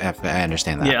course. I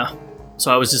understand that. Yeah.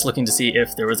 So I was just looking to see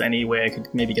if there was any way I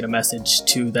could maybe get a message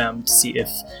to them to see if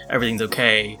everything's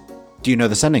okay. Do you know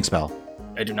the sending spell?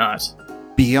 I do not.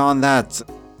 Beyond that,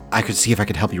 I could see if I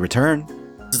could help you return.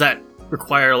 Does that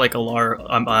require like a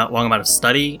long amount of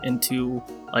study into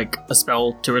like a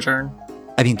spell to return?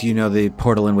 I mean, do you know the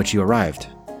portal in which you arrived?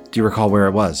 Do you recall where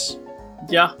it was?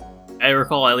 Yeah, I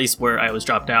recall at least where I was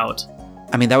dropped out.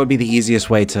 I mean, that would be the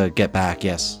easiest way to get back,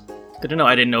 yes. Good to know.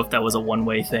 I didn't know if that was a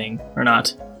one-way thing or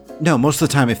not. No, most of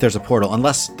the time if there's a portal,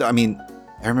 unless, I mean,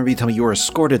 I remember you telling me you were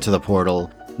escorted to the portal,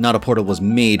 not a portal was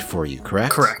made for you,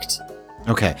 correct? Correct.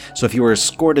 Okay, so if you were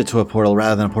escorted to a portal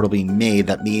rather than a portal being made,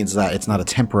 that means that it's not a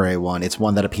temporary one, it's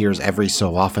one that appears every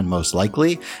so often most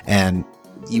likely, and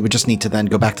you would just need to then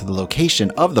go back to the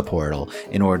location of the portal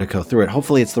in order to go through it.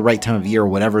 Hopefully it's the right time of year,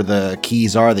 whatever the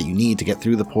keys are that you need to get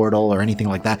through the portal or anything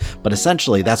like that. But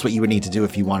essentially, that's what you would need to do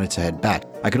if you wanted to head back.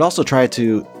 I could also try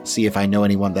to see if I know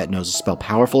anyone that knows a spell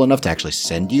powerful enough to actually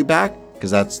send you back,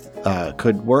 because that's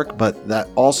could work, but that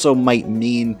also might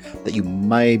mean that you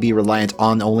might be reliant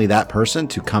on only that person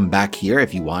to come back here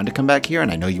if you wanted to come back here,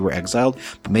 and I know you were exiled,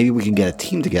 but maybe we can get a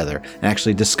team together and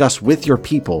actually discuss with your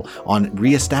people on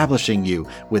reestablishing you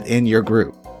within your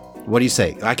group. What do you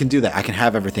say? I can do that. I can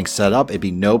have everything set up. It'd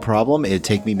be no problem. It'd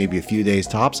take me maybe a few days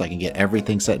tops. I can get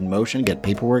everything set in motion, get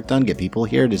paperwork done, get people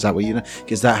here. Is that what you know?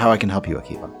 Is that how I can help you,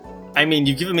 Akiva? I mean,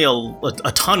 you've given me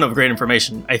a ton of great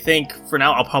information. I think for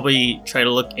now I'll probably try to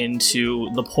look into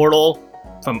the portal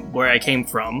from where I came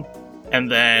from,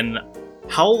 and then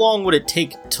how long would it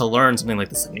take to learn something like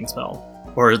the sending spell?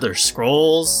 Or are there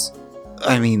scrolls?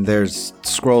 I mean, there's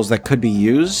scrolls that could be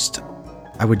used.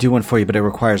 I would do one for you, but it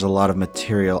requires a lot of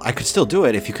material. I could still do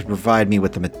it if you could provide me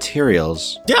with the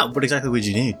materials. Yeah, what exactly would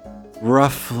you need?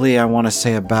 Roughly, I want to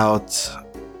say about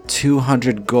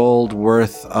 200 gold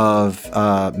worth of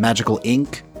magical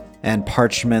ink and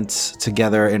parchment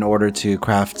together in order to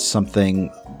craft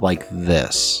something like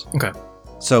this. Okay.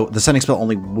 So the sending spell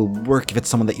only will work if it's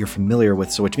someone that you're familiar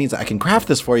with, so which means that I can craft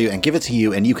this for you and give it to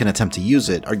you and you can attempt to use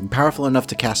it. Are you powerful enough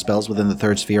to cast spells within the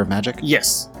third sphere of magic?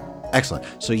 Yes. Excellent.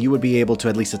 So you would be able to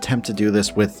at least attempt to do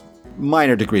this with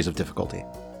minor degrees of difficulty.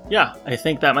 Yeah, I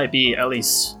think that might be at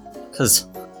least, because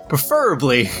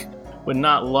preferably would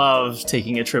not love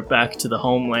taking a trip back to the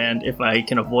homeland if I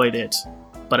can avoid it,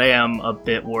 but I am a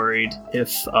bit worried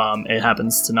if it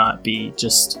happens to not be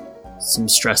just some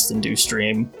stress-induced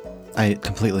dream. I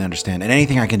completely understand, and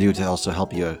anything I can do to also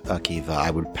help you, Akiva,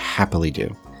 I would happily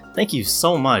do. Thank you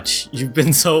so much. You've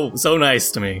been so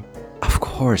nice to me. Of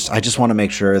course, I just want to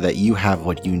make sure that you have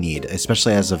what you need,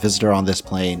 especially as a visitor on this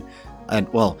plane, and,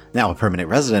 well, now a permanent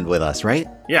resident with us, right?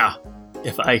 Yeah.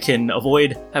 If I can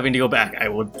avoid having to go back, I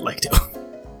would like to.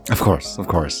 Of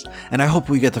course. And I hope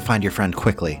we get to find your friend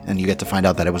quickly, and you get to find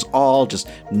out that it was all just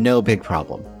no big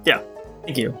problem. Yeah.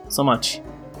 Thank you so much.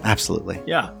 Absolutely.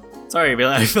 Yeah. Sorry,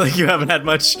 I feel like you haven't had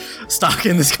much stock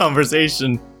in this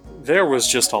conversation. There was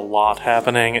just a lot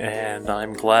happening, and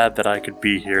I'm glad that I could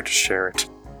be here to share it.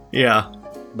 Yeah.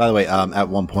 By the way, at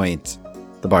one point,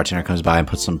 the bartender comes by and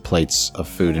puts some plates of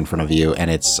food in front of you,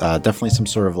 and it's definitely some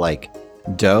sort of, like,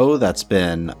 dough that's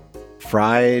been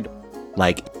fried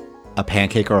like a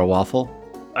pancake or a waffle.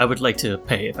 I would like to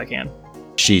pay if I can.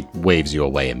 She waves you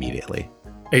away immediately.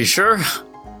 Are you sure?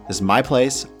 This is my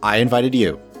place. I invited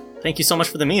you. Thank you so much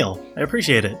for the meal. I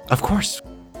appreciate it. Of course.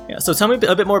 Yeah, so tell me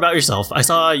a bit more about yourself. I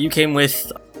saw you came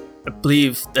with, I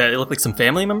believe, that it looked like some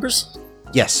family members?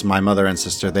 Yes, my mother and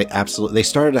sister, they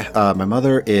started, my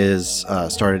mother is,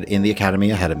 started in the academy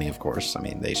ahead of me, of course. I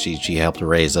mean, she helped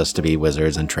raise us to be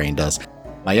wizards and trained us.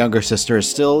 My younger sister is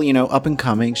still, up and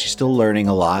coming. She's still learning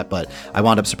a lot, but I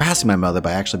wound up surpassing my mother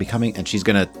by actually becoming, and she's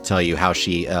going to tell you how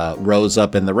she rose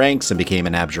up in the ranks and became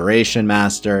an abjuration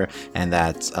master, and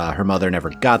that her mother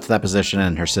never got to that position,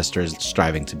 and her sister is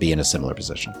striving to be in a similar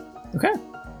position. Okay.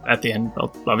 At the end,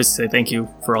 I'll obviously say thank you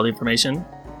for all the information.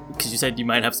 Because you said you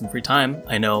might have some free time.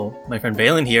 I know my friend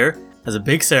Valen here has a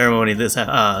big ceremony this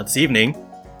evening.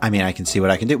 I mean, I can see what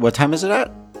I can do. What time is it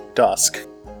at? Dusk.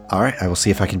 All right, I will see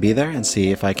if I can be there and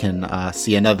see if I can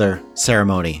see another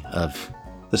ceremony of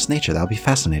this nature. That would be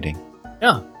fascinating.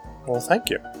 Yeah. Well, thank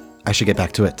you. I should get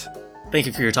back to it. Thank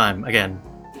you for your time again.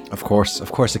 Of course,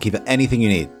 Akiva. Anything you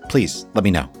need, please let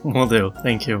me know. Will do.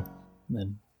 Thank you.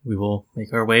 Then we will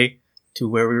make our way to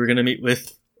where we were going to meet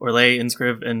with Orlais,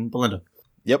 Inscriv, and Belinda.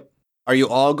 Yep. Are you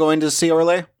all going to see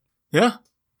Orlais? Yeah.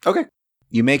 Okay.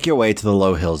 You make your way to the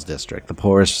Low Hills district, the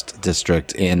poorest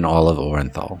district in all of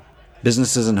Orenthal.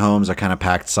 Businesses and homes are kind of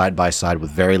packed side by side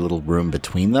with very little room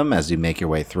between them as you make your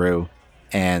way through.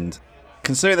 And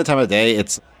considering the time of day,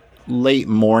 it's late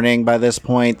morning by this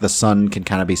point. The sun can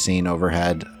kind of be seen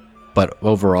overhead. But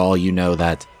overall, you know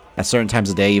that at certain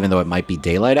times of day, even though it might be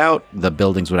daylight out, the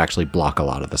buildings would actually block a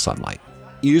lot of the sunlight.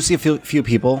 You do see a few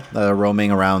people that are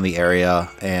roaming around the area,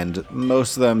 and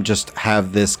most of them just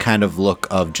have this kind of look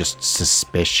of just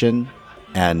suspicion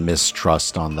and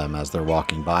mistrust on them as they're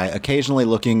walking by, occasionally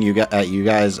looking at you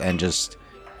guys and just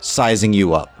sizing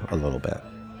you up a little bit.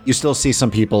 You still see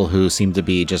some people who seem to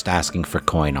be just asking for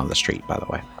coin on the street, by the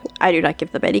way. I do not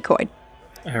give them any coin.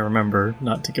 I remember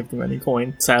not to give them any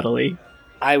coin, sadly.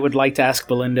 I would like to ask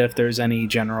Belinda if there's any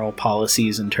general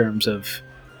policies in terms of,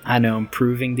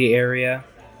 improving the area.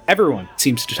 Everyone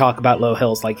seems to talk about Low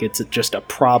Hills like it's just a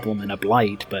problem and a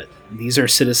blight, but these are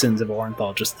citizens of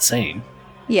Orenthal just the same.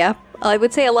 Yeah, I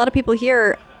would say a lot of people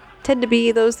here tend to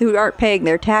be those who aren't paying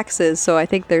their taxes, so I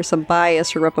think there's some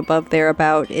bias or up above there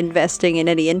about investing in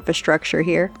any infrastructure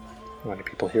here. Many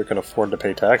people here can afford to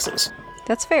pay taxes.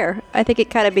 That's fair. I think it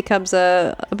kind of becomes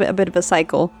a bit of a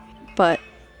cycle. But,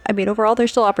 I mean, overall,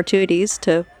 there's still opportunities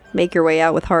to make your way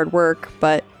out with hard work,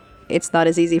 but it's not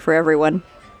as easy for everyone.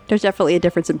 There's definitely a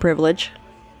difference in privilege.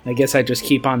 I guess I just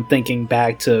keep on thinking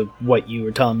back to what you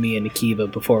were telling me and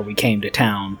Akiva before we came to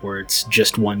town, where it's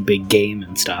just one big game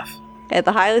and stuff. At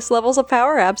the highest levels of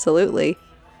power, absolutely.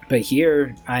 But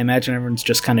here, I imagine everyone's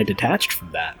just kind of detached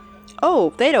from that.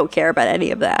 Oh, they don't care about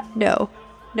any of that. No.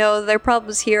 No, their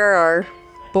problems here are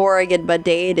boring and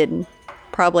mundane and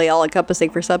probably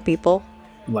all-encompassing for some people.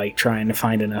 Like trying to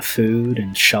find enough food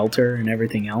and shelter and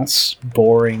everything else.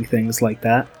 Boring things like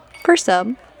that. For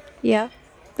some, yeah.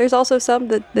 There's also some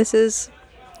that this is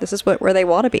where they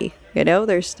want to be. You know,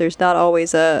 there's not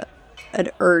always an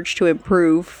urge to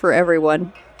improve for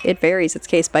everyone. It varies, it's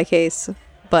case by case.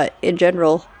 But in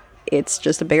general, it's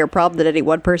just a bigger problem that any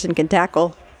one person can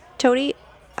tackle. Tony,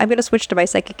 I'm going to switch to my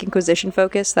Psychic Inquisition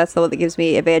focus. That's the one that gives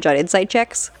me advantage on insight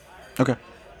checks. Okay.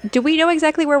 Do we know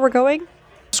exactly where we're going?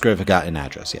 Scriv got an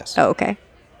address, yes. Oh, okay.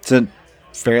 It's a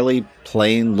fairly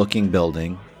plain-looking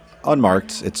building.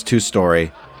 Unmarked. It's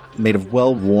 2-story. Made of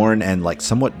well-worn and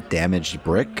somewhat damaged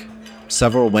brick.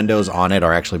 Several windows on it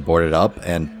are actually boarded up,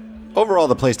 and overall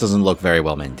the place doesn't look very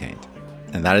well maintained.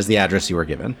 And that is the address you were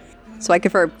given. So I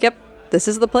confirm, yep, this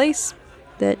is the place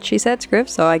that she said, Scriv,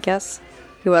 so I guess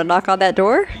you want to knock on that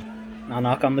door? I'll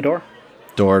knock on the door.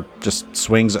 Door just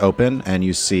swings open, and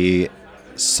you see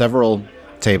several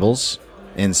tables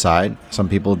inside. Some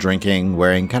people drinking,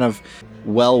 wearing kind of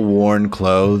well-worn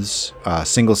clothes.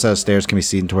 Single set of stairs can be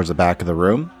seen towards the back of the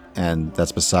room, and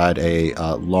that's beside a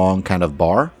long kind of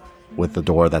bar with the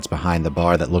door that's behind the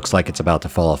bar that looks like it's about to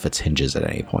fall off its hinges at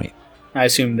any point. I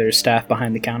assume there's staff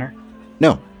behind the counter?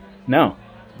 No. No.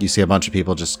 You see a bunch of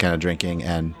people just kind of drinking,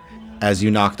 and as you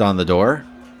knocked on the door,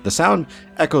 the sound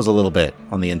echoes a little bit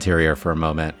on the interior for a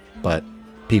moment, but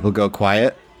people go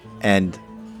quiet, and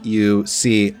you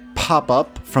see pop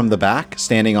up from the back,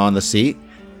 standing on the seat,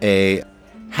 a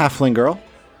halfling girl,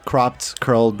 cropped,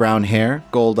 curled brown hair,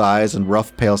 gold eyes, and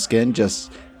rough, pale skin,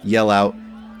 just yell out,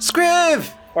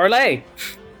 "Scriv!" Orlais!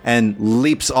 And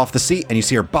leaps off the seat, and you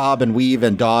see her bob and weave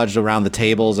and dodge around the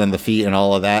tables and the feet and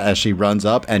all of that as she runs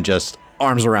up and just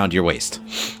arms around your waist.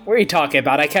 What are you talking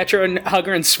about? I catch her and hug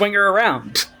her and swing her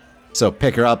around. So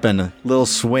pick her up and a little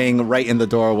swing right in the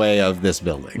doorway of this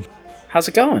building. How's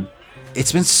it going?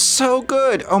 It's been so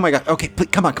good. Oh my god. Okay, please,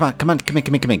 come on.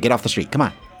 Get off the street. Come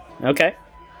on. Okay.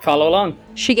 Follow along.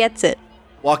 She gets it.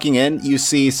 Walking in, you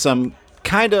see some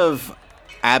kind of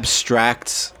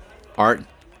abstract art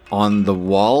on the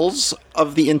walls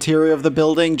of the interior of the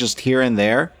building, just here and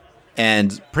there.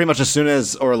 And pretty much as soon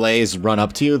as Orlais run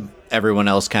up to you, everyone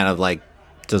else kind of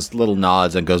does little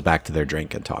nods and goes back to their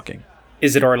drink and talking.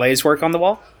 Is it Orlais' work on the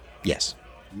wall? Yes.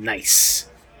 Nice.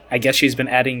 I guess she's been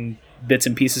adding bits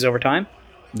and pieces over time?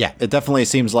 Yeah, it definitely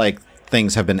seems like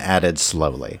things have been added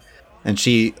slowly. And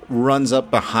she runs up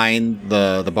behind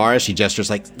the bar. She gestures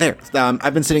there,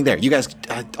 I've been sitting there. You guys,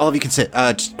 all of you can sit.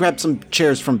 Just grab some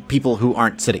chairs from people who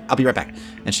aren't sitting. I'll be right back.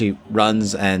 And she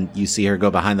runs, and you see her go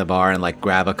behind the bar and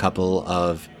grab a couple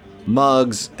of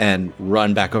mugs and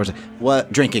run back over.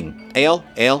 What? Drinking? Ale?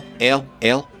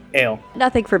 Ale.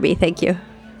 Nothing for me, thank you.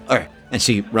 All right. And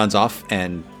she runs off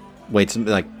and waits,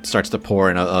 like, starts to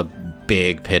pour in a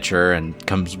big pitcher and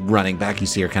comes running back. You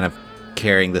see her kind of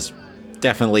carrying this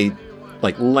definitely,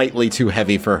 like, lightly too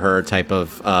heavy for her type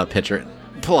of pitcher.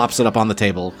 Plops it up on the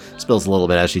table, spills a little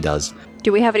bit as she does.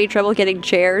 Do we have any trouble getting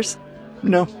chairs?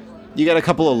 No. You get a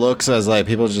couple of looks as, like,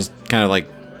 people just kind of, like,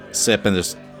 sip and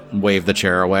just wave the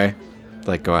chair away.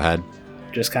 Like, go ahead.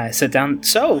 Just kind of sit down.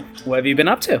 So, what have you been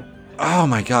up to? Oh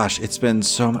my gosh, it's been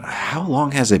so much. How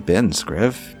long has it been,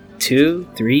 Scriv?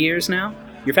 2-3 years now?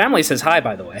 Your family says hi,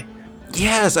 by the way.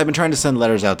 Yes, I've been trying to send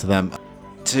letters out to them.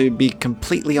 To be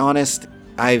completely honest,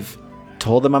 I've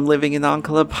told them I'm living in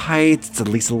Enclave Heights. It's at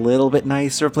least a little bit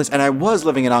nicer place. And I was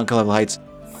living in Enclave Heights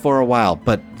for a while,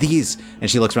 but these... And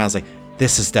she looks around and is like,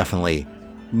 this is definitely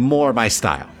more my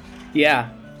style. Yeah.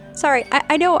 Sorry,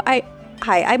 I know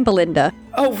Hi, I'm Belinda.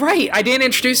 Oh, right. I didn't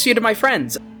introduce you to my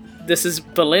friends. This is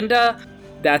Belinda,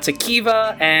 that's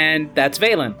Akiva, and that's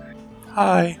Valen.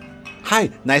 Hi.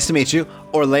 Hi, nice to meet you.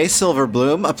 Orlais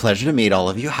Silverbloom, a pleasure to meet all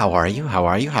of you. How are you? How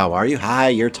are you? How are you? Hi,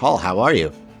 you're tall. How are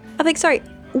you? I'm like, sorry,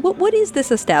 what is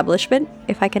this establishment,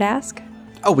 if I could ask?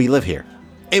 Oh, we live here.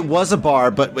 It was a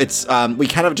bar, but it's we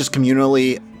kind of just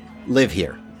communally live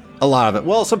here. A lot of it.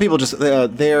 Well, some people just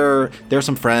they're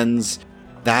some friends.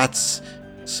 That's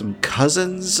some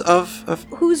cousins of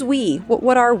Who's we?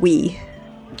 What are we?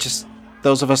 just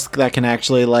those of us that can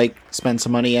actually like spend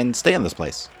some money and stay in this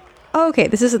place. Oh, okay,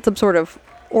 this isn't some sort of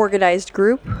organized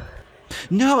group?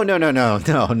 No.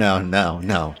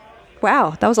 Wow,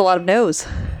 that was a lot of no's.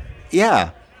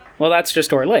 Yeah, Well, that's just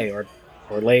Orlais, or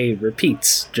Orlais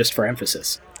repeats, just for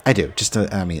emphasis. I do. Just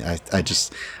I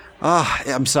just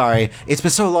I'm sorry. It's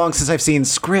been so long since I've seen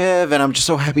Scriv, and I'm just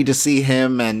so happy to see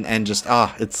him and just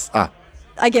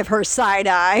I give her side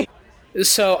eye.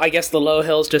 So, I guess the Low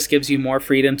Hills just gives you more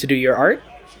freedom to do your art?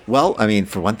 Well, I mean,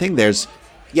 for one thing, there's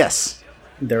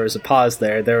There was a pause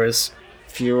there. There was...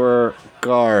 fewer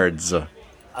guards.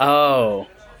 Oh.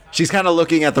 She's kind of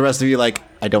looking at the rest of you like,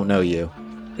 I don't know you.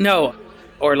 No,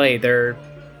 Orlais, they're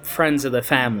friends of the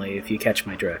family, if you catch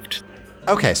my drift.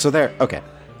 Okay, so okay.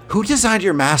 Who designed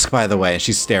your mask, by the way? And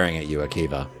she's staring at you,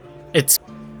 Akiva. It's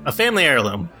a family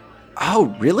heirloom.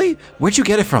 Oh, really? Where'd you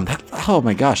get it from? Oh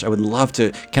my gosh, I would love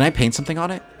to. Can I paint something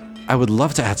on it? I would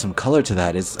love to add some color to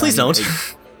that. Please don't.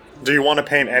 Do you want to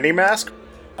paint any mask?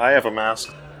 I have a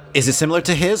mask. Is it similar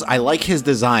to his? I like his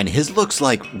design. His looks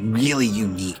like really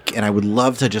unique, and I would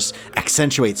love to just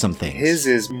accentuate some things. His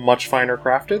is much finer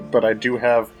crafted, but I do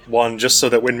have one just so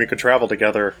that when we could travel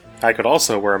together, I could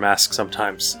also wear a mask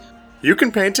sometimes. You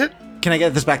can paint it? Can I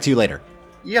get this back to you later?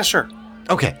 Yeah, sure.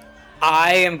 Okay.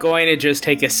 I am going to just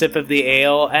take a sip of the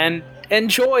ale and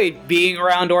enjoy being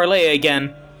around Orlais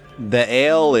again. The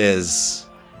ale is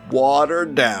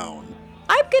watered down.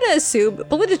 I'm gonna assume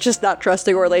Belinda's just not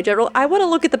trusting Orlais General. I want to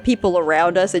look at the people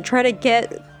around us and try to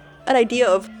get an idea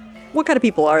of what kind of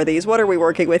people are these? What are we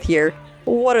working with here?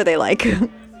 What are they like?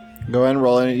 Go ahead and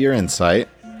roll in your insight.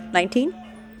 19?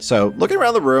 So, looking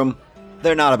around the room,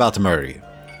 they're not about to murder you.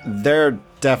 They're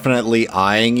definitely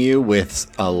eyeing you with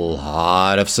a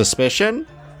lot of suspicion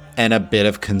and a bit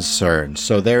of concern.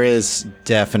 So there is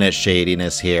definite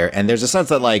shadiness here. And there's a sense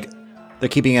that, like, they're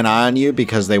keeping an eye on you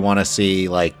because they want to see,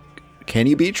 like, can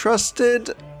you be trusted?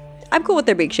 I'm cool with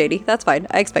their being shady. That's fine.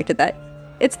 I expected that.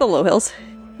 It's the Low Hills.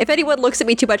 If anyone looks at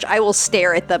me too much, I will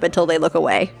stare at them until they look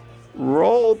away.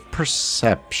 Roll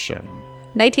perception.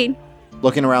 19.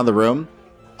 Looking around the room,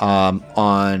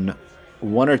 on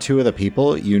one or two of the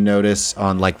people, you notice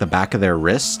on, like, the back of their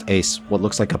wrist, what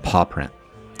looks like a paw print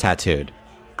tattooed.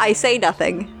 I say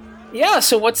nothing. Yeah,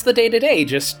 so what's the day-to-day?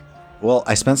 Just... Well,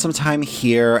 I spent some time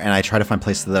here, and I try to find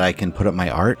places that I can put up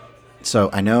my art.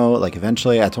 So I know, like,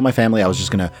 eventually, I told my family I was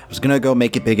gonna go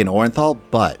make it big in Orenthal,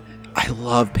 but I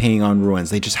love painting on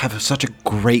ruins. They just have such a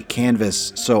great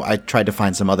canvas. So I tried to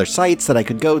find some other sites that I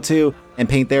could go to and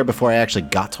paint there before I actually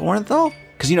got to Orenthal.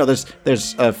 Because, you know,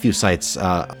 there's a few sites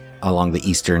along the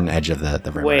eastern edge of the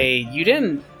river. Wait, you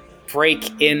didn't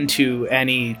break into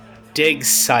any dig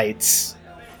sites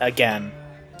again?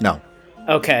 No.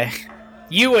 Okay.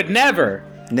 You would never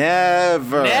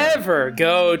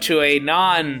go to a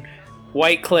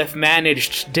non-White Cliff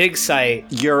managed dig site.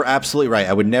 You're absolutely right.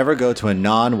 I would never go to a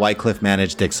non-White Cliff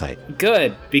managed dig site.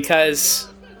 Good, because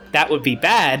that would be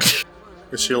bad.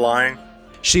 Is she lying?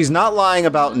 She's not lying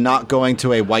about not going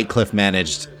to a White Cliff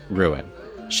managed ruin.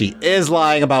 She is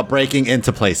lying about breaking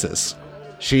into places.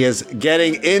 She is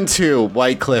getting into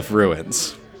White Cliff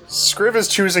ruins. Scriv is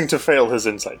choosing to fail his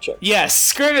insight check.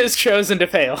 Yes, Scriv has chosen to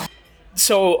fail.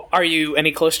 So, are you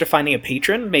any closer to finding a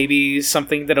patron? Maybe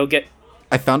something that'll get...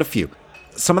 I found a few.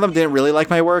 some of them didn't really like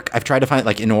my work. I've tried to find,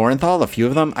 like, in Orenthal, a few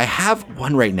of them. I have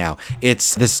one right now.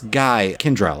 It's this guy,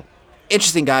 Kindrel.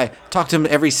 Interesting guy. Talk to him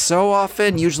every so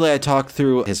often. Usually I talk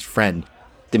through his friend,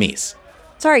 Demise.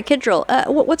 Sorry, Kindrel,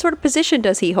 what sort of position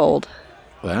does he hold?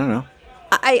 Well, I don't know.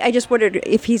 I just wondered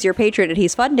if he's your patron and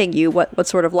he's funding you, what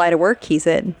sort of line of work he's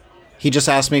in. He just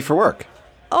asked me for work.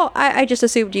 Oh, I just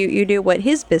assumed you knew what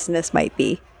his business might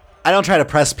be. I don't try to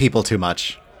press people too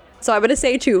much. So I'm going to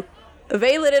say to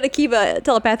Valen and Akiva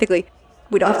telepathically,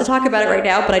 we don't have to talk about it right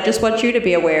now, but I just want you to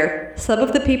be aware. Some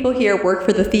of the people here work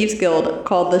for the Thieves Guild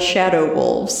called the Shadow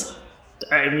Wolves.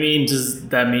 I mean, does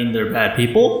that mean they're bad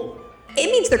people?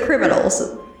 It means they're criminals.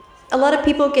 A lot of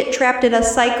people get trapped in a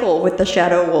cycle with the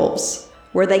Shadow Wolves,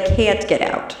 where they can't get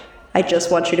out. I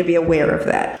just want you to be aware of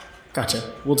that.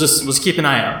 Gotcha. We'll just keep an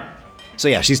eye out. So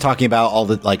yeah, she's talking about all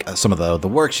the, like, some of the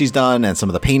work she's done and some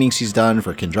of the paintings she's done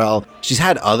for Kindrel. She's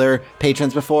had other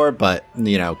patrons before, but,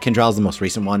 you know, Kindrel's the most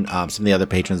recent one. Some of the other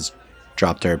patrons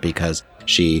dropped her because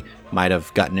she might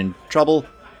have gotten in trouble,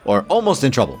 or almost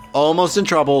in trouble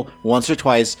once or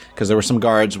twice, because there were some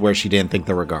guards where she didn't think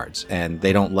there were guards, and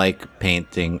they don't like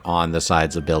painting on the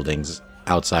sides of buildings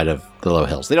outside of the low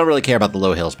hills. They don't really care about the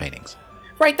low hills paintings.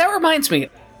 Right, that reminds me.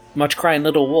 Much crying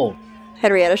little wool.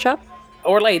 Henrietta Shop?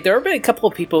 Orlais, there have been a couple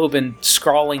of people who've been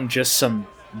scrawling just some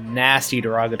nasty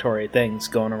derogatory things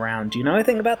going around. Do you know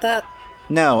anything about that?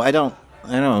 No, I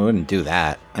wouldn't do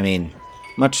that. I mean,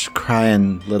 much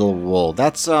crying little wool.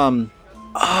 That's,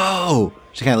 oh!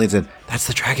 She kind of leans in. That's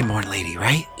the Dragonborn lady,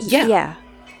 right? Yeah.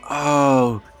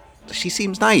 Oh, she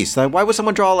seems nice. Why would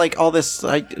someone draw, like, all this,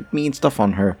 like, mean stuff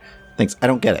on her? Thanks. I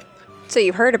don't get it. So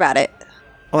you've heard about it?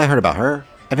 Well, I heard about her.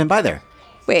 I've been by there.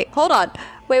 Wait, hold on.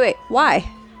 Wait, why?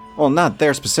 Well, not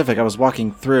there specific. I was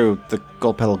walking through the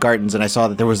Gold Petal Gardens and I saw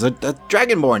that there was a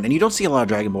Dragonborn, and you don't see a lot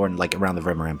of Dragonborn, like, around the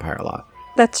Rimmer Empire a lot.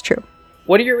 That's true.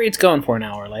 What are your rates going for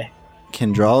now, Orlais?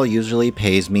 Kindrel usually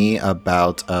pays me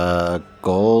about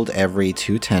gold every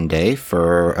 2 10-day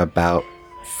for about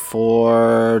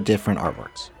 4 different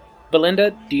artworks.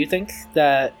 Belinda, do you think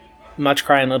that Much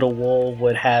Crying Little Wool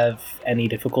would have any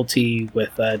difficulty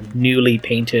with a newly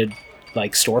painted,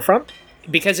 like, storefront?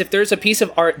 Because if there's a piece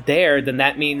of art there, then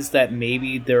that means that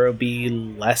maybe there will be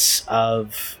less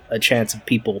of a chance of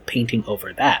people painting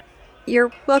over that.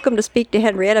 You're welcome to speak to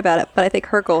Henriette about it, but I think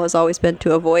her goal has always been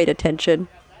to avoid attention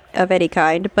of any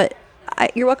kind, but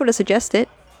you're welcome to suggest it.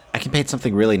 I can paint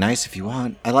something really nice if you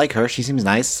want. I like her. She seems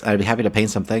nice. I'd be happy to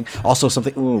paint something. Also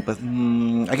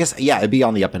something, I guess, yeah, it'd be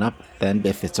on the up and up then,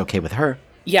 if it's okay with her.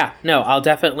 Yeah, no, I'll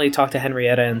definitely talk to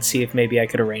Henrietta and see if maybe I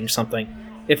could arrange something.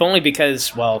 If only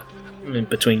because, well,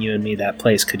 between you and me, that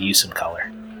place could use some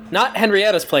color. Not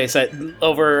Henrietta's place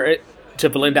over to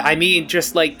Belinda. I mean,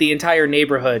 just like the entire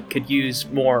neighborhood could use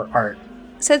more art.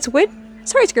 Since when?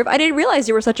 Sorry, Scrib, I didn't realize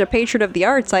you were such a patron of the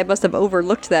arts. I must have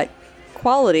overlooked that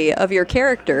quality of your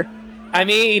character. I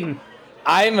mean,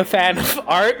 I'm a fan of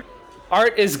art.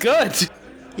 Art is good.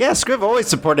 Yeah, Scriv always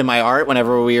supported my art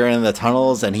whenever we were in the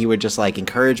tunnels, and he would just, like,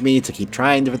 encourage me to keep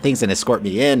trying different things and escort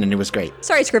me in, and it was great.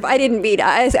 Sorry, Scrib, I didn't mean.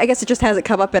 I guess it just hasn't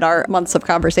come up in our months of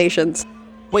conversations.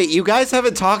 Wait, you guys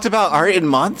haven't talked about art in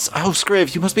months? Oh,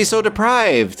 Scriv, you must be so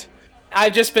deprived.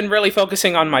 I've just been really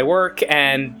focusing on my work,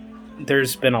 and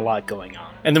there's been a lot going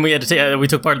on. And then we had to we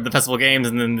took part in the festival games,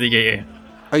 and then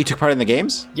Oh, you took part in the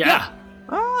games? yeah.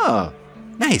 Oh,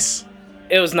 nice.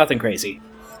 It was nothing crazy.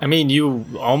 I mean, you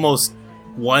almost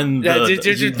won the.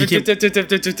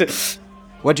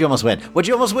 What'd you almost win? What'd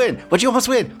you almost win? What'd you almost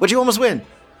win? What'd you almost win?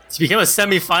 You became a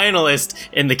semi-finalist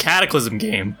in the Cataclysm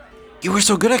game. You were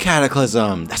so good at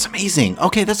Cataclysm. That's amazing.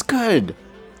 Okay, that's good.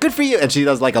 Good for you. And she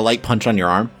does, like, a light punch on your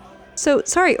arm. So,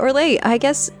 sorry, Orlais, I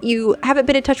guess you haven't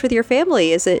been in touch with your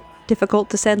family. Is it difficult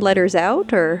to send letters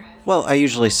out, or? Well, I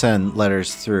usually send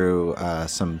letters through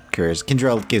some couriers.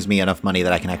 Kindrel gives me enough money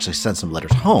that I can actually send some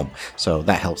letters home, so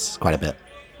that helps quite a bit.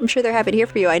 I'm sure they're happy to hear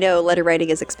from you. I know letter writing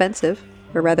is expensive,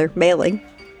 or rather, mailing.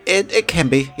 It can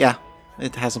be, yeah.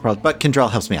 It has some problems, but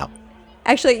Kindrel helps me out.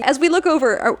 Actually, as we look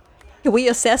over, can we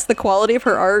assess the quality of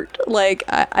her art? Like,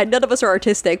 none of us are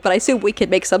artistic, but I assume we can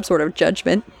make some sort of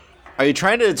judgment. Are you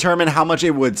trying to determine how much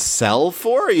it would sell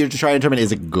for, or are you trying to determine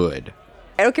is it good?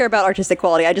 I don't care about artistic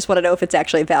quality. I just want to know if it's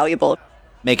actually valuable.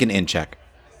 Make an in check.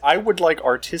 I would like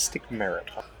artistic merit.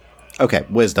 Okay,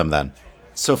 wisdom then.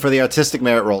 So for the artistic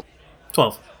merit roll,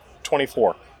 12.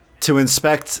 24. to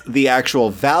inspect the actual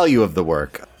value of the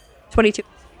work. 22.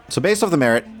 So based off the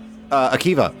merit,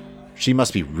 Akiva, she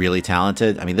must be really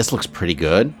talented. I mean, this looks pretty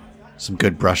good. Some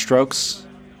good brushstrokes.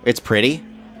 It's pretty.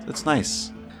 It's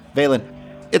nice. Valen,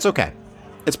 it's okay.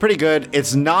 It's pretty good.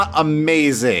 It's not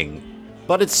amazing,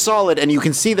 but it's solid, and you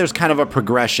can see there's kind of a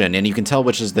progression, and you can tell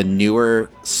which is the newer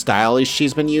style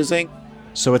she's been using.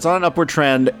 So it's on an upward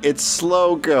trend. It's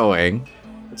slow going.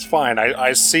 It's fine.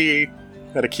 I see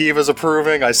that Akiva's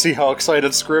approving. I see how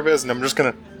excited Scriv is, and I'm just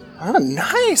gonna... Oh,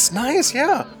 nice,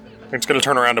 yeah. I'm just gonna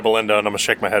turn around to Belinda, and I'm gonna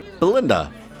shake my head.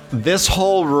 Belinda, this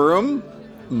whole room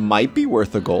might be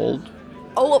worth a gold.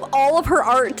 All of her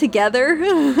art together?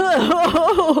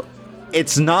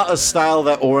 It's not a style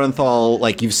that Orenthal,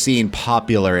 like, you've seen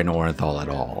popular in Orenthal at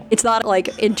all. It's not,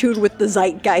 like, in tune with the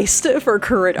zeitgeist for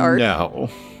current art. No.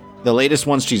 The latest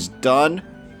ones she's done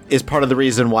is part of the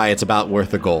reason why it's about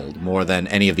worth a gold, more than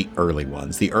any of the early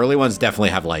ones. The early ones definitely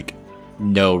have, like,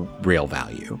 no real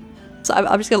value. So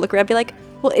I'm just gonna look around and be like,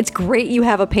 well, it's great you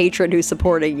have a patron who's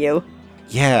supporting you.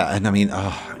 Yeah, and I mean,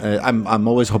 I'm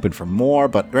always hoping for more,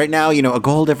 but right now, a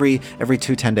gold every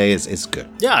 2-10 days is good.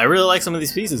 Yeah, I really like some of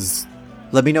these pieces.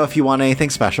 Let me know if you want anything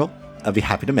special. I'll be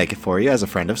happy to make it for you as a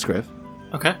friend of Scriv.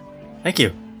 Okay, thank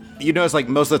you. You notice, like,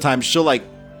 most of the time, she'll, like,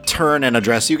 turn and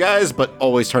address you guys, but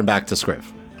always turn back to Scriv.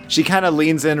 She kind of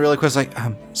leans in really quick, like,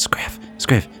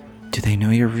 Scriv, do they know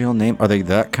your real name? Are they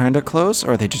that kind of close,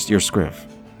 or are they just your Scriv?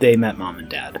 They met Mom and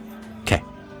Dad. Okay.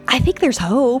 I think there's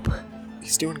hope.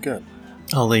 He's doing good.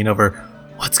 I'll lean over.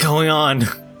 What's going on?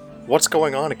 What's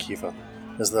going on, Akiva?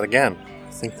 Is that, again,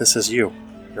 I think this is you.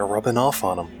 You're rubbing off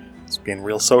on him. He's being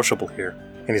real sociable here,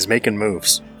 and he's making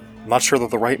moves. I'm not sure they're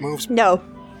the right moves. No.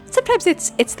 Sometimes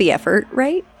it's the effort,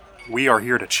 right? We are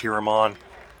here to cheer him on,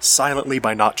 silently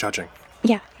by not judging.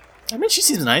 Yeah. I mean, she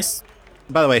seems nice.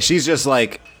 By the way, she's just,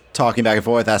 like, talking back and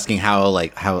forth, asking how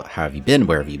have you been?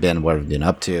 Where have you been? What have you been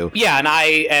up to? Yeah, and I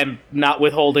am not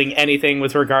withholding anything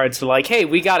with regards to, like, hey,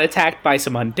 we got attacked by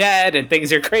some undead and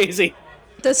things are crazy.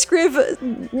 Does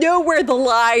Scriv know where the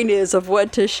line is of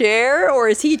what to share, or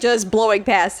is he just blowing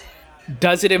past?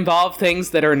 Does it involve things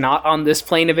that are not on this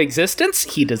plane of existence?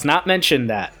 He does not mention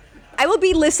that. I will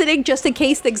be listening just in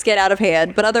case things get out of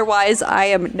hand, but otherwise I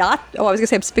am not... Oh, I was going to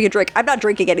say I'm sipping a drink. I'm not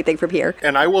drinking anything from here.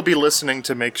 And I will be listening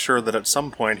to make sure that at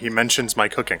some point he mentions my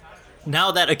cooking.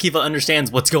 Now that Akiva understands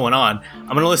what's going on,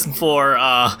 I'm gonna listen for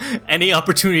any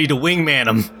opportunity to wingman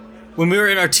him. When we were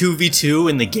in our 2v2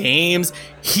 in the games,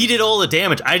 he did all the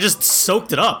damage. I just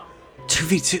soaked it up.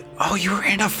 2v2? Oh, you were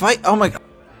in a fight? Oh my god.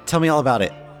 Tell me all about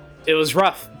it. It was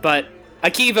rough, but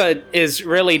Akiva is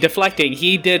really deflecting.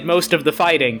 He did most of the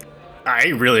fighting. I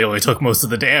really only took most of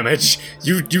the damage.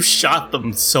 You shot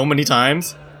them so many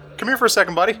times. Come here for a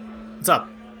second, buddy. What's up?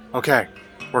 Okay,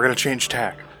 we're gonna change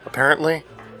tack. Apparently,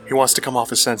 he wants to come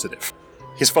off as sensitive.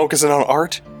 He's focusing on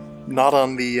art, not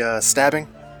on the stabbing.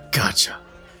 Gotcha.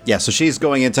 Yeah, so she's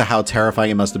going into how terrifying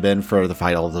it must have been for the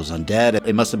fight all of those undead.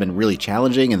 It must have been really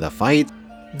challenging in the fight.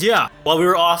 Yeah, while we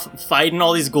were off fighting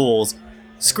all these ghouls,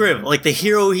 Scriv, like the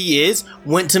hero he is,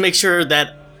 went to make sure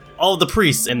that all the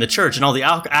priests in the church and all the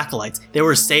acolytes, they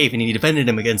were safe, and he defended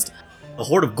them against a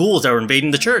horde of ghouls that were invading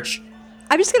the church.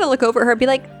 I'm just going to look over at her and be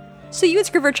like, so you and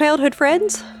Scriv are childhood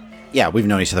friends? Yeah, we've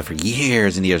known each other for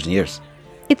years and years and years.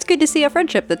 It's good to see a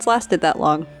friendship that's lasted that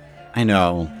long. I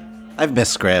know. I've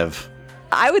missed Scriv.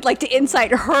 I would like to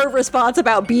insight her response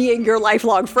about being your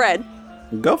lifelong friend.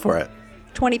 Go for it.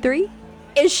 23?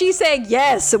 Is she saying,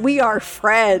 yes, we are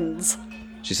friends?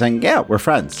 She's saying, yeah, we're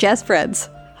friends. Just friends.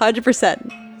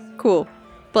 100%. Cool.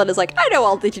 Belinda's like, I know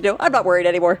all that you know. I'm not worried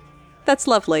anymore. That's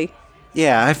lovely.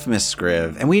 Yeah, I've missed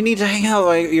Scriv. And we need to hang out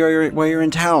while you're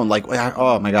in town. Like,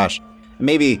 oh my gosh.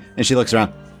 Maybe, and she looks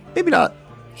around, maybe not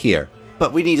here,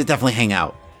 but we need to definitely hang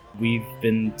out. We've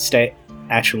been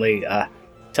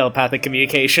telepathic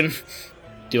communication.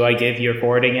 Do I give your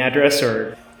forwarding address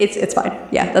or? It's fine.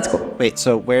 Yeah, that's cool. Wait,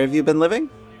 so where have you been living?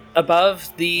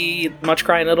 Above the Much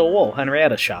Crying Little Wool,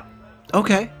 Henrietta's shop.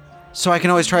 Okay. So I can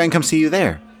always try and come see you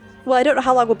there. Well, I don't know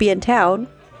how long we'll be in town.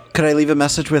 Could I leave a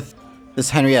message with Miss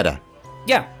Henrietta?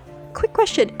 Yeah. Quick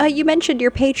question. You mentioned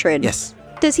your patron. Yes.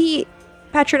 Does he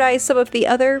patronize some of the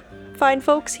other fine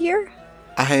folks here?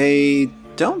 I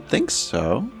don't think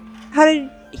so. How did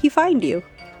he find you?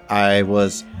 I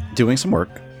was doing some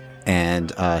work,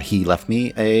 and he left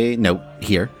me a note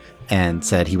here and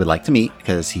said he would like to meet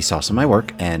because he saw some of my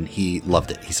work and he loved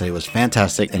it. He said it was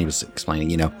fantastic, and he was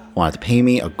explaining, wanted to pay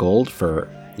me a gold for,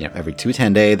 every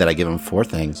 210 day that I give him 4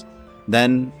 things.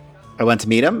 Then I went to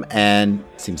meet him, and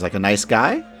seems like a nice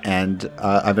guy, and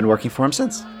I've been working for him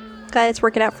since. Glad it's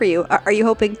working out for you. Are you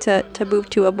hoping to move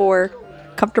to a more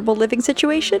comfortable living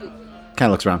situation? Kind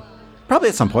of looks around. Probably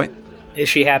at some point. Is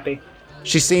she happy?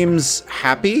 She seems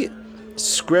happy.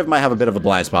 Scriv might have a bit of a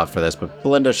blind spot for this, but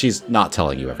Belinda, she's not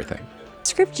telling you everything.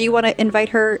 Scriv, do you want to invite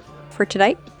her for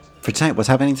tonight? For tonight? What's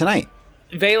happening tonight?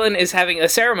 Valen is having a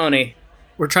ceremony.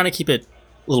 We're trying to keep it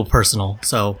a little personal,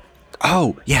 so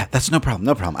Oh, yeah, that's no problem.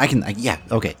 No problem.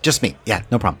 Okay, just me. Yeah,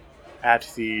 no problem. At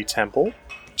the temple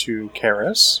to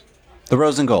Karis. The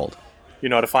rose and gold. You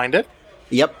know how to find it?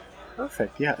 Yep.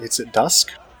 Perfect. Yeah, it's at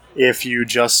dusk. If you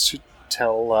just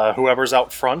tell whoever's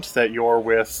out front that you're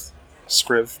with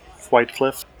Scriv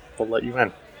Whitecliff, they'll let you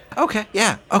in. Okay,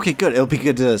 yeah. Okay, good. It'll be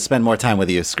good to spend more time with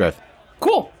you, Scriv.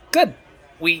 Cool. Good.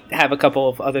 We have a couple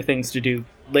of other things to do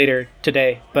later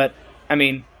today, but, I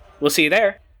mean, we'll see you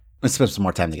there. Let's spend some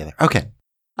more time together. Okay.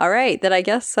 All right, then I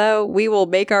guess we will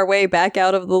make our way back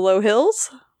out of the low hills.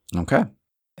 Okay.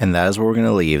 And that is where we're going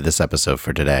to leave this episode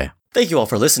for today. Thank you all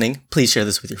for listening. Please share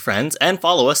this with your friends and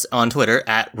follow us on Twitter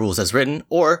at RulesAsWritten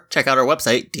or check out our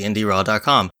website,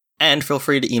 dndraw.com. And feel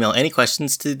free to email any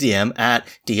questions to the DM at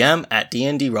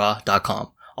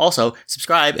dm@dndraw.com. Also,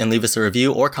 subscribe and leave us a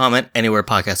review or comment anywhere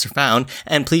podcasts are found.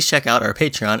 And please check out our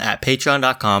Patreon at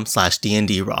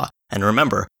patreon.com/dndraw. And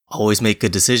remember, always make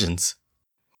good decisions.